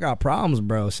know y'all got problems,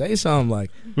 bro. Say something.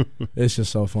 Like, it's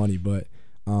just so funny. But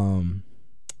and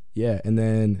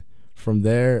then from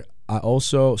there,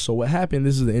 so what happened,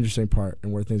 this is the interesting part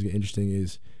and where things get interesting,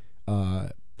 is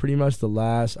pretty much the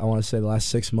last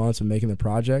 6 months of making the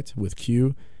project with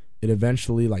Q, it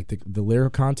eventually, like, the lyrical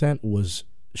content was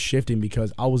shifting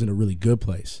because I was in a really good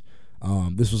place.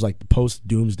 This was like the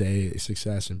post-Doomsday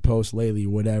success and post-Lately,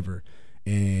 whatever.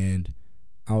 And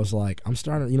I was like, I'm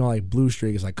starting, like Blue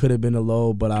Streak is like, could have been a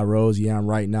low, but I rose. Yeah, I'm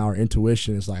right now. Or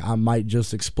Intuition is like, I might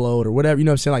just explode or whatever. You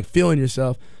know what I'm saying? Like, feeling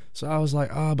yourself. So I was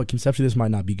like, but conceptually this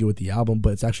might not be good with the album,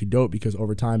 but it's actually dope because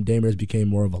over time Daymare's became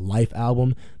more of a life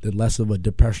album than less of a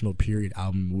depressional period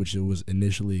album, which it was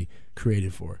initially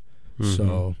created for.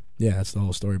 So that's the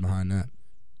whole story behind that.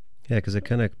 Yeah, because it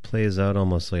kind of plays out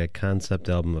almost like a concept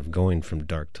album of going from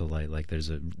dark to light. Like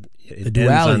it ends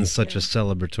on such a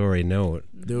celebratory note.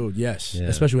 Dude, yes. Yeah.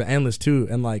 Especially with Endless too.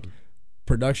 And like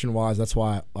production-wise, that's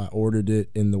why I ordered it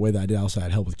in the way that I did. I also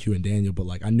had help with Q and Daniel, but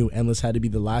like I knew Endless had to be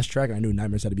the last track, and I knew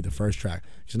Nightmares had to be the first track.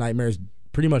 Because Nightmares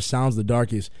pretty much sounds the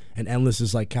darkest, and Endless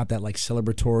is like got that like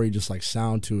celebratory just like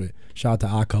sound to it. Shout out to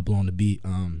Odd Couple on the beat.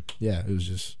 It was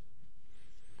just...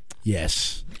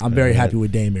 Yes, I'm very happy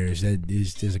with Daymares. That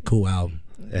is a cool album.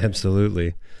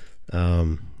 Absolutely.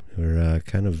 We're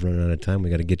kind of running out of time.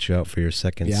 We got to get you out for your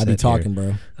second set. Yeah, I'll be talking,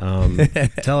 bro.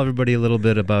 Tell everybody a little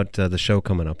bit about the show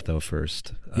coming up, though,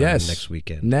 first. Yes. Next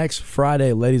weekend. Next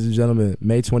Friday, ladies and gentlemen,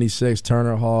 May 26th,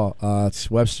 Turner Hall. It's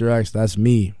Webster X. That's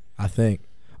me, I think,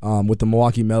 with the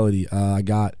Milwaukee Melody. I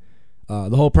got...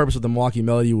 the whole purpose of the Milwaukee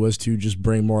Melody was to just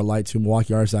bring more light to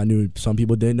Milwaukee artists that I knew some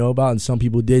people didn't know about and some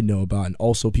people did know about, and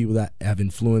also people that have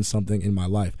influenced something in my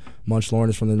life. Munch Lauren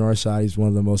is from the north side. He's one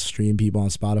of the most streamed people on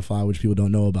Spotify, which people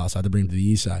don't know about, so I had to bring him to the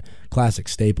east side. Classic,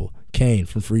 staple. Kane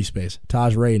from Free Space.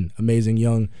 Taj Raiden, amazing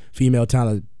young female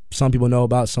talent. Some people know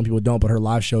about, some people don't, but her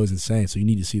live show is insane, so you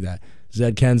need to see that.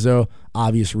 Zed Kenzo,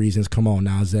 obvious reasons. Come on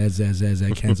now, Zed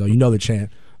Kenzo. You know the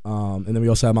chant. And then we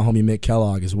also have my homie Mick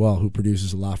Kellogg as well, who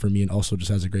produces a lot for me and also just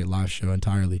has a great live show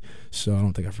entirely. So I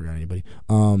don't think I forgot anybody.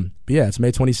 But yeah, it's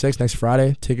May 26th, next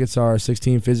Friday. Tickets are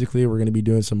 $16 physically. We're going to be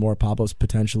doing some more pop-ups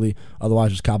potentially.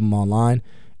 Otherwise, just cop them online.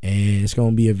 And it's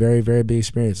going to be a very, very big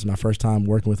experience. It's my first time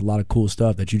working with a lot of cool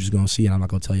stuff that you're just going to see, and I'm not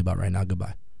going to tell you about right now.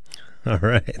 Goodbye. All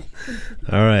right.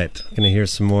 Going to hear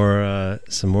some more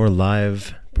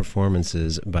live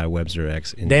performances by Webster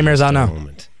X in Daymare's out now.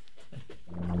 Moment.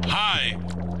 Hi,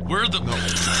 we're the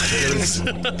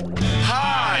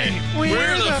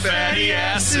Fatty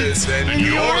Acids, and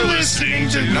you're listening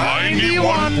to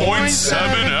 91.7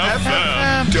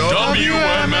 FM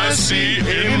WMSC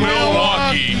in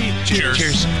Milwaukee.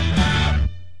 Cheers.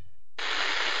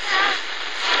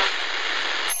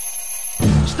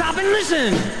 Stop and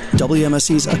listen.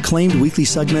 WMSC's acclaimed weekly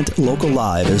segment, Local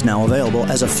Live, is now available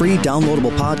as a free downloadable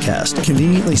podcast,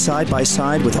 conveniently side by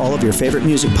side with all of your favorite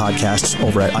music podcasts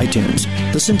over at iTunes.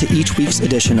 Listen to each week's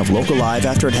edition of Local Live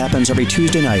after it happens every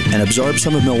Tuesday night and absorb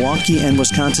some of Milwaukee and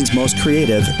Wisconsin's most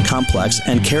creative, complex,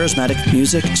 and charismatic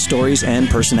music, stories, and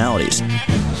personalities.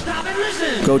 Stop and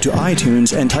listen. Go to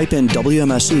iTunes and type in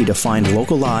WMSC to find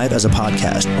Local Live as a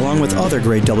podcast, along with other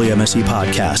great WMSC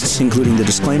podcasts, including The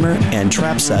Disclaimer and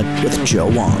Trap Set with Joe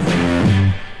Wong.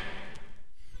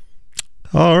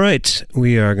 All right,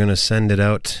 we are going to send it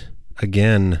out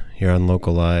again here on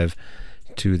Local Live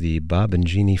to the Bob and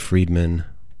Jeannie Friedman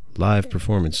live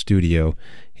performance studio.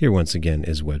 Here once again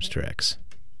is Webster X.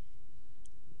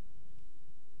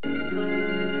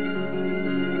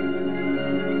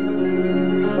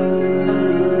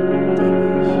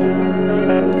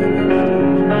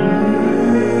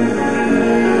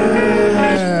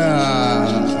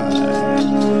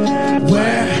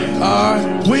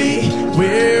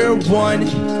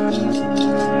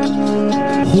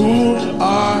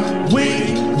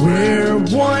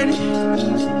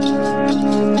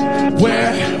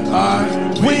 Where are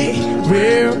we?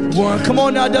 We're one. Come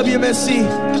on now, WMSC.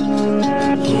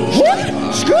 What?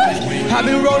 I've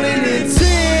been rolling in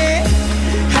 10,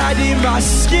 hiding my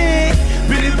skin.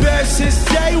 Been the best since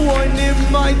day one in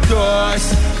my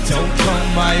thoughts. Don't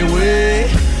come my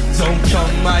way, don't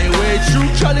come my way. True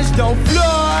colors don't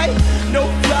fly, no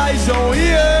flies on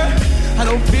here. I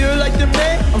don't feel like the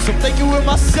man, I'm so thinking with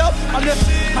myself.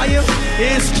 I am,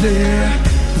 it's clear.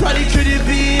 Probably couldn't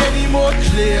be any more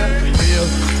clear.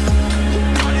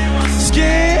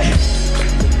 Skin,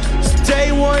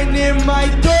 day one in my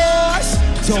thoughts.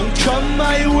 Don't come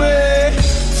my way,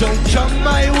 don't come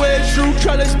my way. True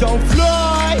colors don't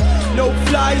fly, no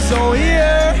flies on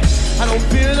here. I don't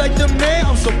feel like the man,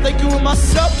 I'm so thinking with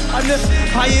myself. I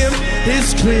am,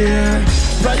 it's clear.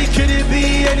 Probably couldn't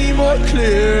be any more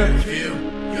clear. Feel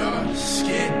your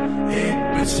skin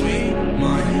in between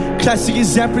mine. Classic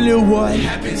example of what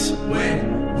happens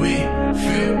when we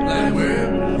feel like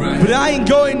we're right. But I ain't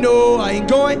going, no, I ain't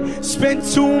going. Spend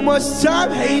too much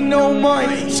time, ain't no mine.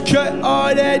 Just cut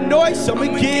all that noise, I'ma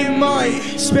get mine.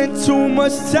 Spend too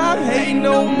much time, ain't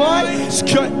no mine. Just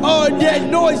cut all that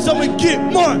noise, I'ma get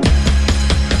mine.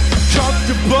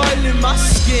 Comfortable in my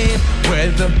skin,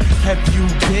 where the have you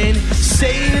been?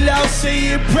 Say it loud,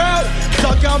 say it proud.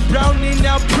 Talk I'm brown and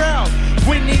now proud.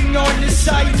 Winning on the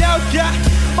side now, yeah.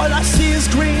 All I see is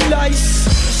green lights.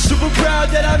 Super proud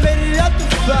that I made it out the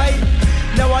fight.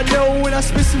 Now I know when I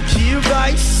spit some key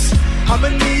advice. I'ma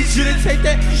need you to take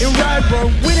that and ride,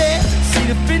 run with it. See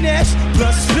the finish,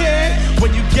 plus spin.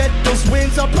 When you get those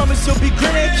wins, I promise you'll be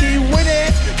grinning. Keep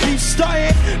winning, keep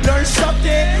starting, learn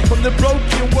something from the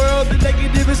broken world. The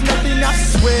negative is nothing, I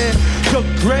swear. You're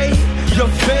great,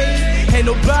 you're fake.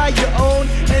 Handled by your own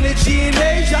energy and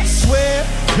age, I swear.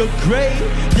 You're great,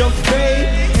 you're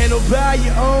fake. Handled by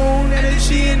your own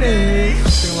energy and age.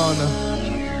 Sing along now.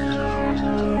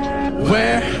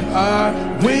 Where are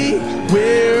we?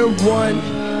 We're one.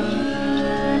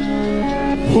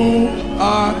 Who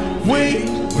are we?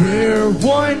 We're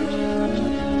one.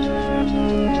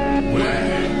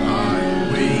 Where are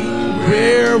we?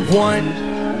 We're one.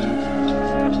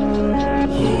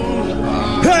 Who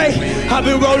are hey, we? I've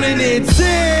been rolling in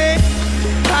 10,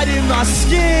 hiding my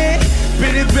skin.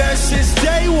 Been the best since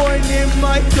day one in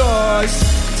my thoughts.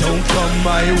 Don't come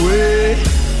my way.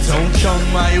 Don't come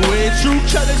my way, true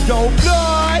colors don't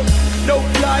fly. No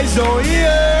flies on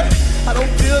here. I don't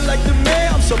feel like the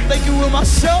man, I'm so thinking with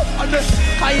myself.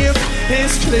 I am,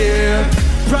 it's clear.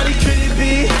 Probably couldn't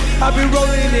be, I've been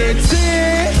rolling in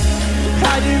 10,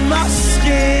 hiding my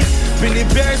skin. Been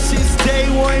embarrassed since day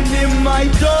one in my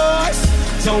thoughts.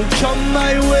 Don't come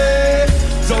my way,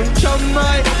 don't come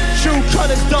my, true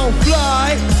colors don't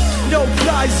fly. No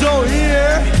flies on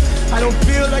here. I don't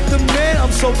feel like the man,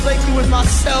 I'm so flaky with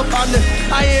myself. I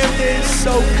am, it's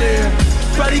so clear.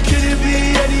 Probably couldn't be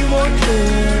any more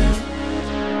clear.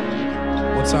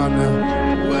 One time now.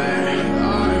 Where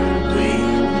are we?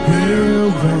 We're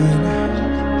one.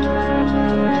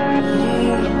 Who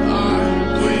are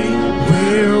we?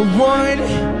 We're one.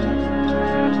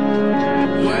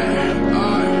 Where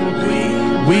are we?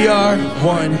 We are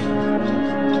one.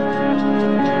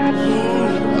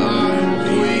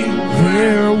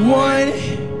 We're one.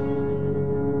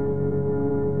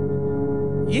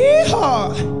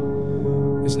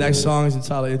 Yeehaw! This next song is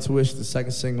entitled Intuition, the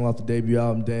second single off the debut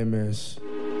album, Daymers.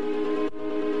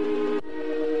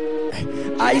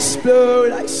 I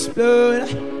explode,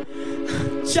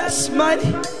 just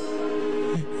money.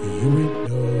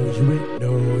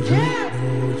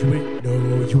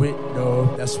 You ain't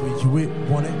know, that's where you ain't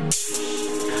want it.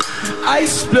 I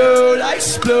explode, I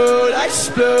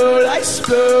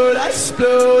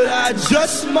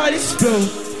just might explode.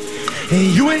 And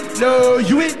you ain't know,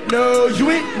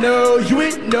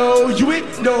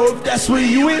 that's where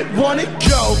you ain't wanna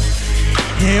go.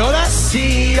 And all I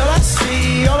see is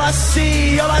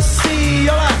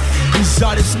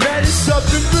all this madness up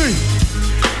in me.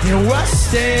 And where I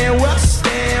stand, well,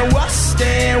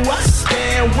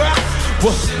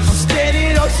 I'm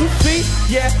standing on 2 feet,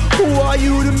 yeah, who are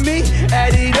you to me?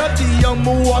 Added up the young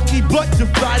Milwaukee butt to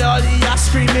fight all the y'all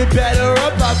screaming better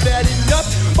up. I've had enough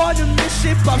on the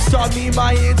mission, pop star me,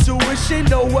 my intuition.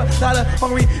 Know what, lot of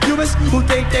hungry humans who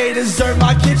think they deserve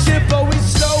my kitchen, but we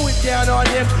slow it down on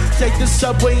them. Take the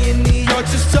subway in New York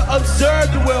just to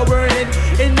observe the world we're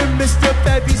in the midst of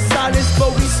heavy silence,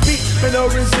 but we speak with no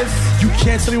resistance. You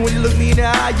can't tell me when you look me in the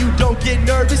eye, you don't get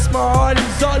nervous. My heart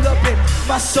is all up in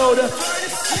my soda.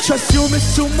 I trust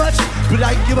humans too much, but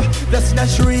I give a that's a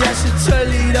natural reaction to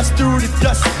lead us through the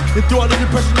dust and through all the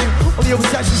depression and all the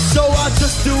oversaturation. So I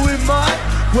just do it my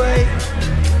way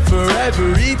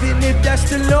forever, even if that's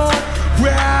the long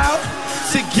route.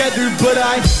 together, but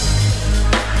I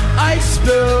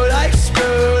explode, I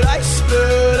explode, I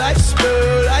explode, I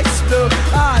explode, I explode.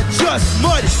 I just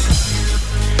muddy.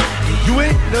 You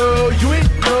ain't know, you ain't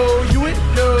know, you ain't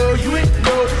know, you ain't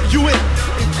know, you ain't.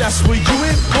 That's what you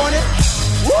ain't wanted.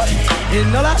 What?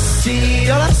 And all I see,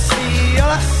 all I see,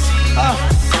 all I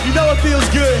see. You know it feels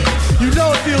good. You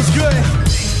know it feels good.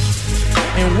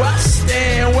 And where I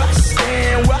stand, where I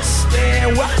stand, where I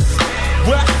stand, where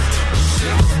I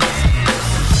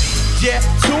yeah,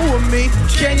 two of me.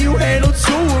 Can you handle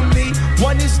two of me?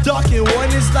 One is dark and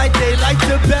one is light. They like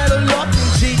to battle up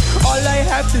and G. All I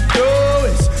have to do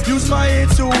is use my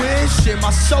intuition.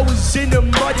 My soul is in the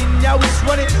mud and now it's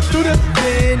running through the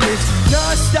finish.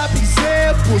 Non-stop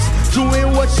examples,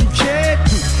 doing what you can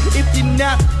do. If you're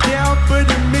not down for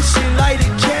the mission, light a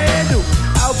candle.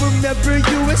 I'll remember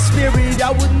you in spirit. I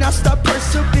would not stop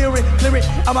persevering. Clearing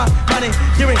on my mind,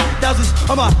 hearing thousands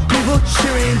of my people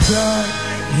cheering.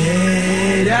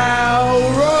 Get out,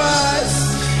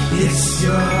 Ross. It's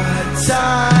your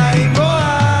time,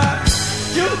 boy.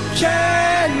 You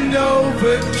can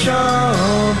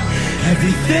overcome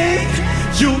everything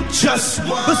you just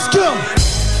want. Let's go.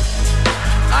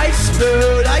 I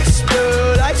explode, I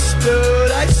explode, I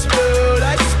explode, I explode,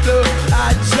 I explode.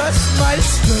 I just might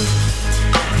explode.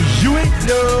 You ain't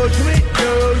know, you ain't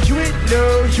know, you ain't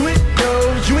know, you ain't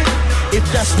know, you ain't. If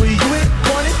that's where you ain't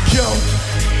wanna go.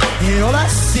 And all I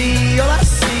see, all I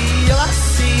see, all I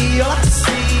see, all I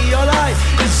see, all I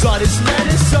is all this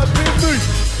madness up in me.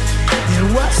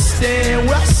 And where I stand,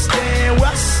 where I stand,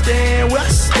 where I stand, where I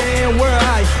stand, where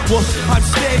I'm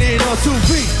standing on 2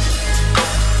 feet.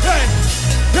 Hey,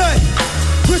 hey,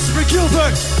 Christopher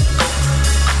Gilbert.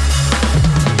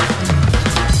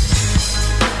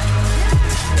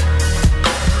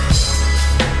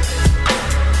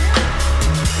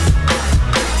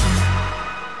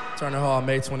 Turner Hall,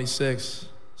 May 26th.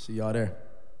 See y'all there.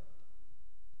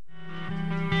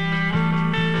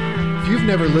 If you've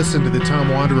never listened to the Tom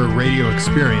Wanderer radio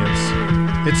experience,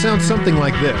 it sounds something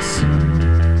like this.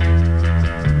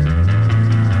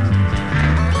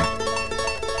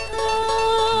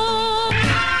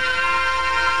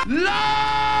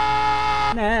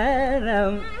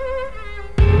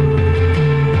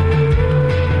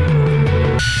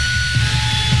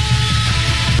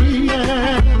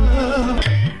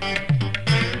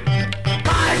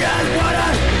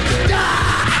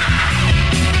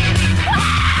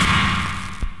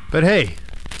 But hey,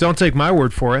 don't take my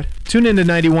word for it. Tune in to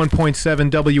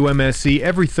 91.7 WMSC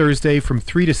every Thursday from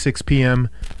 3 to 6 p.m.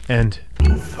 and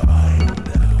find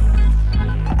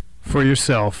out for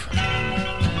yourself.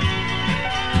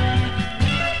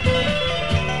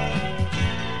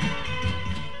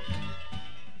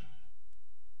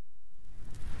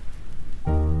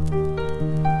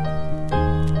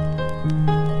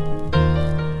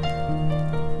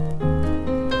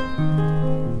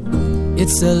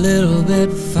 It's a little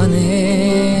bit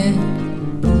funny,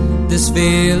 this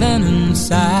feeling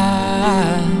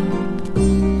inside.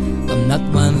 I'm not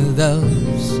one of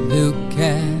those who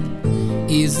can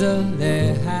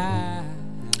easily hide.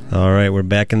 All right, we're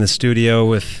back in the studio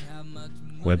with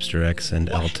Webster X and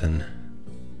Elton.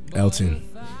 Elton.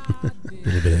 A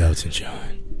little bit of Elton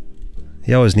John.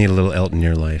 You always need a little Elton in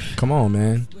your life. Come on,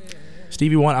 man.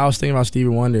 Stevie Wonder. I was thinking about Stevie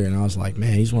Wonder, and I was like,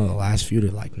 man, he's one of the last few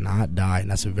to like not die, and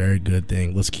that's a very good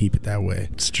thing. Let's keep it that way.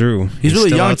 It's true. He's really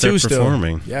still young out there too.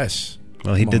 performing. Still, yes.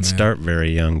 Well, he did start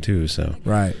very young too. So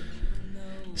right.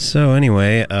 So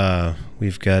anyway,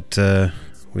 we've got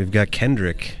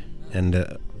Kendrick,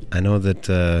 and I know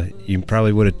that you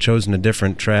probably would have chosen a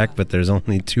different track, but there's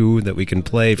only 2 that we can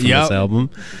play from this album.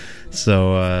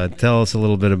 So tell us a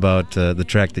little bit about the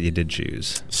track that you did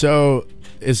choose. So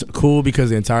it's cool because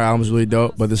the entire album is really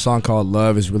dope, but this song called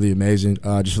Love is really amazing.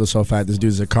 Just for the sole fact, this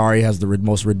dude Zakari has the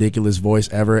most ridiculous voice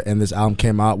ever, and this album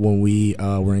came out when we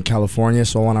were in California,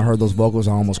 so when I heard those vocals,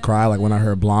 I almost cried, like when I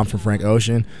heard Blonde from Frank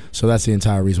Ocean. So that's the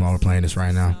entire reason why we're playing this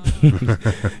right now.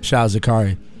 Shout out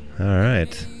Zakari. All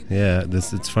right. Yeah,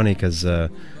 it's funny because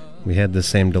we had the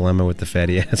same dilemma with the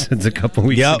Fatty Acids a couple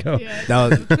weeks ago.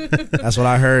 That's what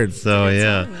I heard. So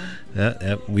yeah,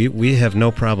 we have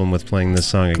no problem with playing this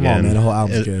song again. Come on, man, the whole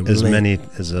album's good.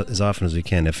 As often as we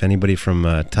can. If anybody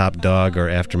from Top Dog or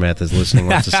Aftermath is listening,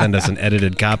 wants to send us an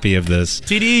edited copy of this,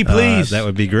 TDE, please. That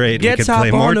would be great. Get we could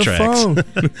play more tracks.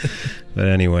 But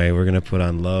anyway, we're gonna put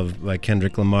on "Love" by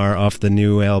Kendrick Lamar off the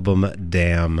new album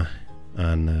 "Damn"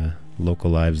 on Local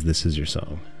Lives. This is your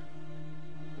song.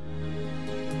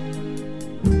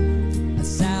 I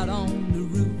sat on the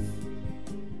roof.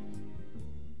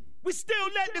 We still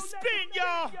let the spin,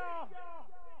 y'all.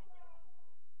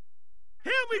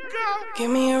 Here we go.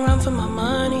 Give me a run for my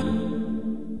money.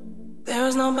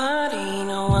 was nobody,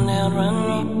 no one that would run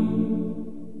me.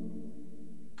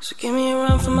 So give me a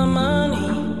run for my money.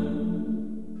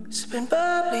 Sipping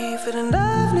bubbly, feeling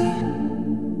lovely,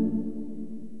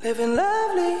 living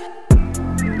lovely.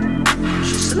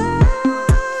 She's lovely.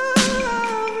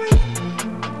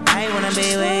 I wanna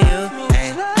be with you.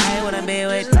 Ay, I wanna be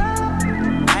with.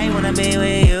 I wanna be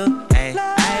with you. Ay,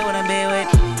 I wanna be with.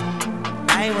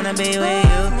 I wanna be with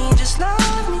you. Just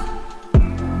love me.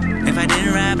 If I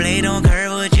didn't ride blade on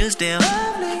curve, would you still?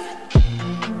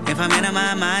 If I'm in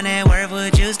my mind at work,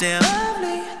 would you still?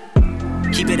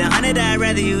 Keep it 100, I'd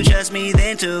rather you trust me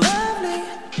than to.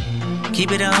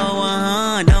 Keep it a whole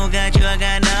 100, don't got you, I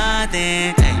got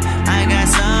nothing. Hey, I got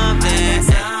something.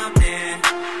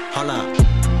 Hold up,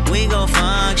 we gon'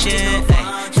 function. Hey,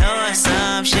 no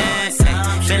assumption. Hey,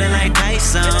 feeling like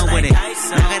Tyson with it.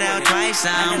 Knock it out twice,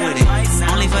 I'm with it.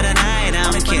 Only for the night,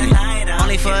 I'm kidding.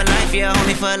 Only for life, yeah,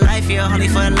 only for life, yeah, only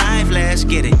for life, let's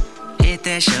get it. Hit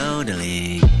that shoulder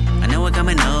lean, I know it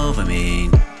coming over me.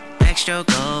 Backstroke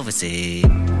overseas,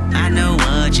 I know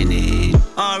what you need.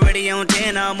 Already on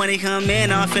 10, all money come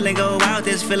in, all feeling go out.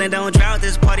 This feeling don't drought,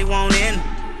 this party won't end.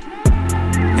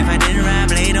 If I didn't ride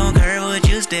blade on curve, would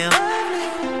you still?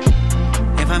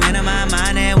 If I'm in my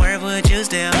mind at work, would you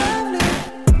still?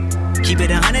 Keep it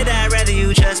 100, I'd rather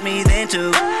you trust me than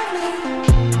to.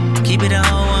 Keep it a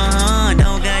whole 100,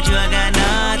 don't got you, I got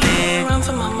nothing. Run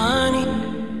for my money.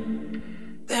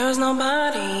 There was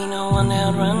nobody, no one that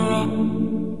would run me.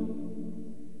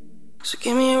 So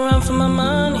give me a run for my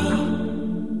money.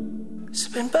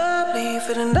 Sipping bubbly,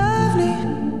 feeling lovely,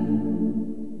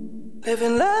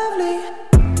 living lovely.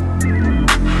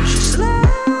 She's lovely.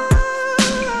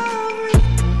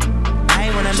 I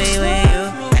wanna be with you.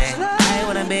 Ay, I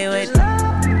wanna be with.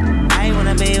 I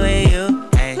wanna be with you.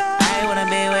 Ay, I wanna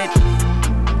be with.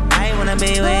 I wanna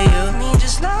be with you.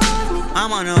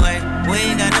 I'm on the way, we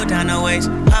ain't got no time to waste.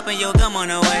 Popping your gum on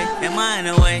the way, and mine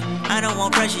away. I don't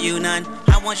want pressure, you none.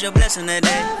 I want your blessing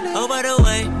today. Oh, by the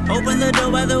way, open the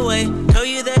door by the way. Tell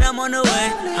you that I'm on the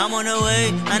way, I'm on the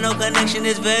way. I know connection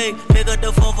is vague. Pick up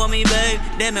the phone for me, babe.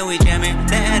 Damn it, we jamming.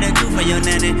 That attitude for your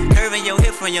nanny. Curving your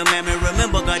hip from your mammy.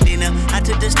 Remember, Gardena, I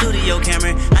took the studio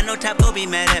camera. I know Top go be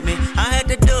mad at me. I had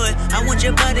to do it. I want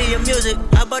your body, your music.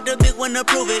 I bought the big one to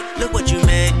prove it. Look what you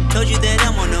made. Told you that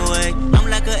I'm on the way. I'm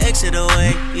like an exit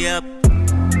away. Yep.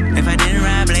 If I didn't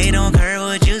ride blade on curve,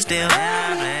 would you still?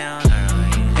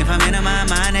 If I'm in my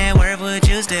mind at work, would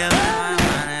you still?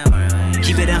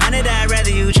 Keep it 100, I'd rather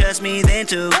you trust me than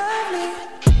to.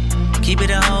 Keep it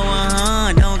a whole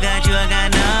 100, don't got you, I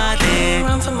got nothing.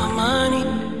 Run for my money.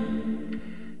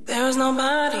 There was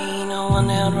nobody, no one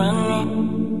that would run me.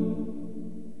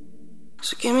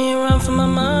 So give me a run for my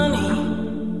money.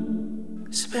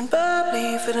 Sipping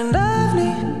bubbly, feeling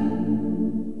lovely,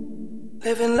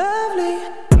 living lovely.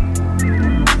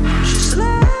 She's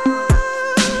lovely.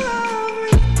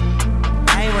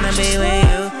 I wanna be with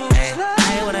you. Ay,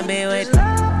 I wanna be with.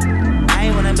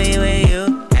 I wanna be with you.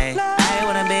 Ay, I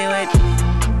wanna be with.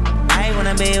 I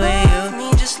wanna be with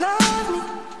you. Just love me.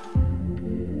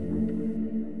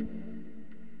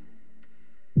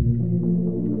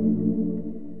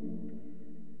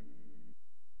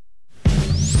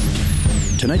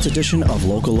 Tonight's edition of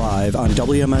Local Live on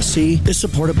WMSC is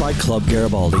supported by Club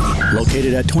Garibaldi.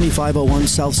 Located at 2501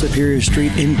 South Superior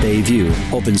Street in Bayview.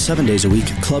 Open 7 days a week,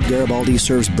 Club Garibaldi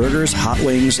serves burgers, hot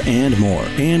wings, and more.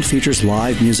 And features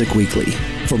live music weekly.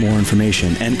 For more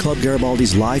information and Club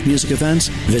Garibaldi's live music events,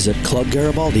 visit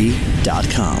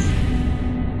clubgaribaldi.com.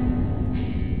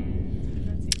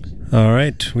 All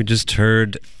right, we just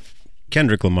heard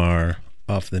Kendrick Lamar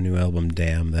off the new album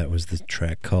Damn. That was the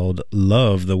track called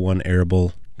Love, the one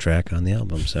arable track on the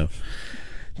album. So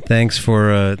thanks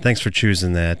for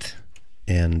choosing that,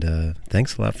 and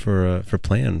thanks a lot for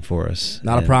playing for us.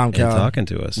 Not a problem, Cal. And talking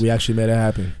to us. We actually made it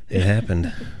happen. It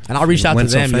happened. And I reached out to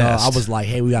them, so y'all. I was like,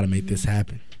 hey, we got to make this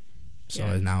happen.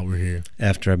 So now we're here.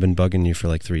 After I've been bugging you for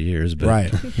like 3 years. But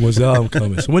right. What's up? I'm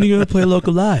coming. So when are you going to play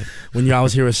Local Live? When I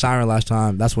was here with Siren last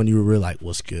time, that's when you were really like,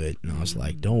 what's good? And I was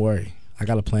like, don't worry. I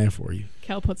got a plan for you.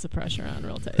 Cal puts the pressure on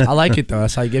real tight. I like it, though.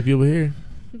 That's how you get people here.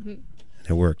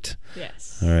 It worked.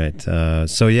 Yes. All right.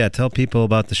 So, yeah, tell people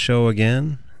about the show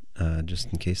again,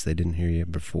 just in case they didn't hear you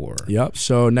before. Yep.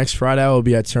 So next Friday I will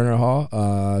be at Turner Hall.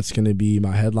 It's going to be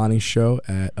my headlining show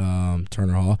at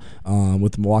Turner Hall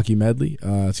with the Milwaukee Medley.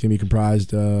 It's going to be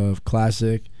comprised of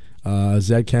Classic,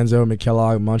 Zed Kenzo,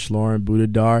 McKellogg, Munch Lauren, Buddha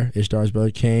Dar, Ishtar's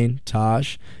brother Kane,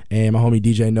 Taj, and my homie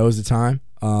DJ Knows the Time,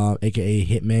 a.k.a.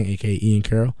 Hitman, a.k.a. Ian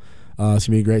Carroll. It's going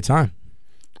to be a great time.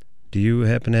 Do you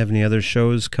happen to have any other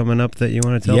shows coming up that you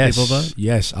want to tell people about?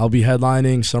 Yes, I'll be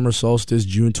headlining Summer Solstice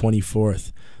June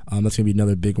 24th. That's going to be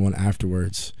another big one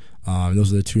afterwards.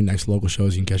 Those are the 2 next local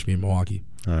shows you can catch me in Milwaukee.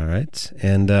 All right.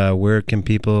 And where can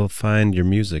people find your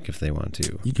music if they want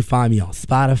to? You can find me on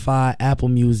Spotify, Apple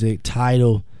Music,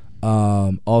 Tidal,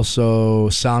 also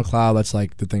SoundCloud. That's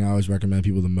like the thing I always recommend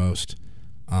people the most.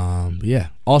 But yeah,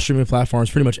 all streaming platforms,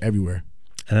 pretty much everywhere.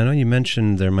 And I know you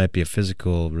mentioned there might be a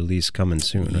physical release coming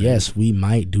soon. Right? Yes, we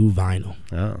might do vinyl.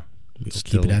 Oh. We'll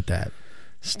keep it at that.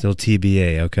 Still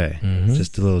TBA, okay. Mm-hmm.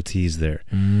 Just a little tease there.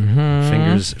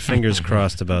 Mm-hmm. Fingers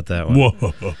crossed about that one.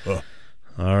 Whoa.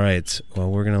 All right. Well,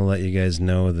 we're going to let you guys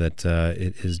know that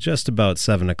it is just about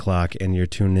 7 o'clock, and you're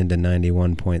tuned into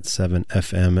 91.7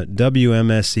 FM,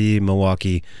 WMSE,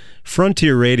 Milwaukee.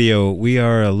 Frontier Radio, we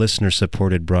are a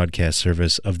listener-supported broadcast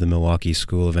service of the Milwaukee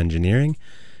School of Engineering.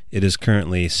 It is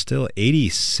currently still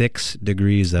 86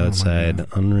 degrees outside.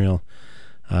 Unreal.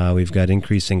 We've got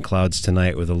increasing clouds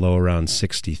tonight with a low around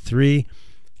 63.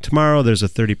 Tomorrow, there's a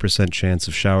 30% chance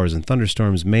of showers and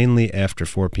thunderstorms, mainly after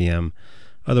 4 p.m.,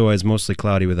 otherwise, mostly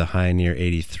cloudy with a high near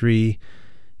 83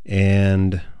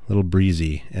 and a little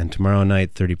breezy. And tomorrow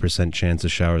night, 30% chance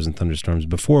of showers and thunderstorms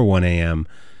before 1 a.m.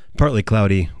 Partly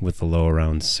cloudy with a low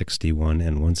around 61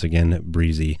 and once again,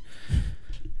 breezy.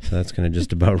 So that's going to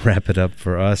just about wrap it up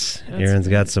for us. Aaron's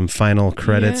got some final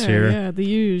credits here. Yeah, the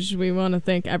usual. We want to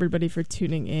thank everybody for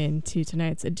tuning in to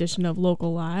tonight's edition of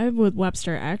Local Live with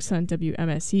Webster X on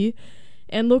WMSE.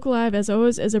 And Local Live, as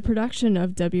always, is a production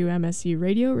of WMSE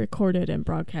Radio, recorded and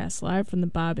broadcast live from the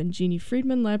Bob and Jeannie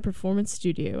Friedman Live Performance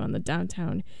Studio on the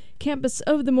downtown campus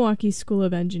of the Milwaukee School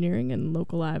of Engineering. And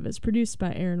Local Live is produced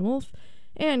by Aaron Wolf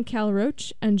and Cal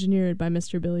Roach, engineered by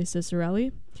Mr. Billy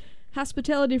Cicerelli.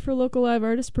 Hospitality for Local Live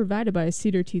artists provided by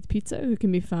Cedar Teeth Pizza, who can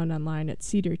be found online at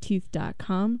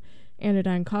cedarteeth.com,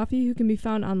 Anodyne Coffee, who can be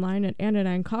found online at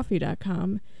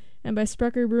anodynecoffee.com, and by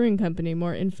Sprucker Brewing Company.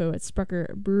 More info at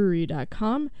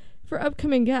spruckerbrewery.com. For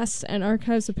upcoming guests and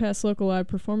archives of past Local Live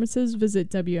performances, visit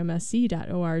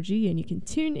WMSC.org, and you can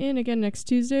tune in again next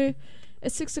Tuesday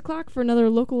at 6 o'clock for another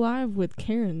Local Live with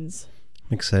Cairns.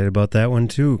 I'm excited about that one,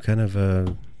 too. Kind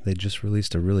of, they just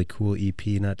released a really cool EP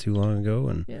not too long ago,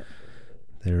 and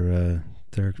they're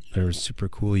a super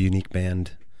cool, unique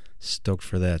band. Stoked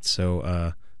for that.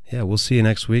 So, yeah, we'll see you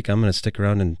next week. I'm going to stick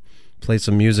around and play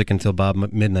some music until Bob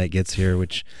Midnight gets here,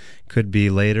 which could be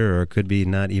later or could be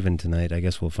not even tonight. I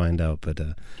guess we'll find out. But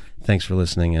thanks for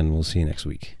listening, and we'll see you next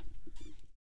week.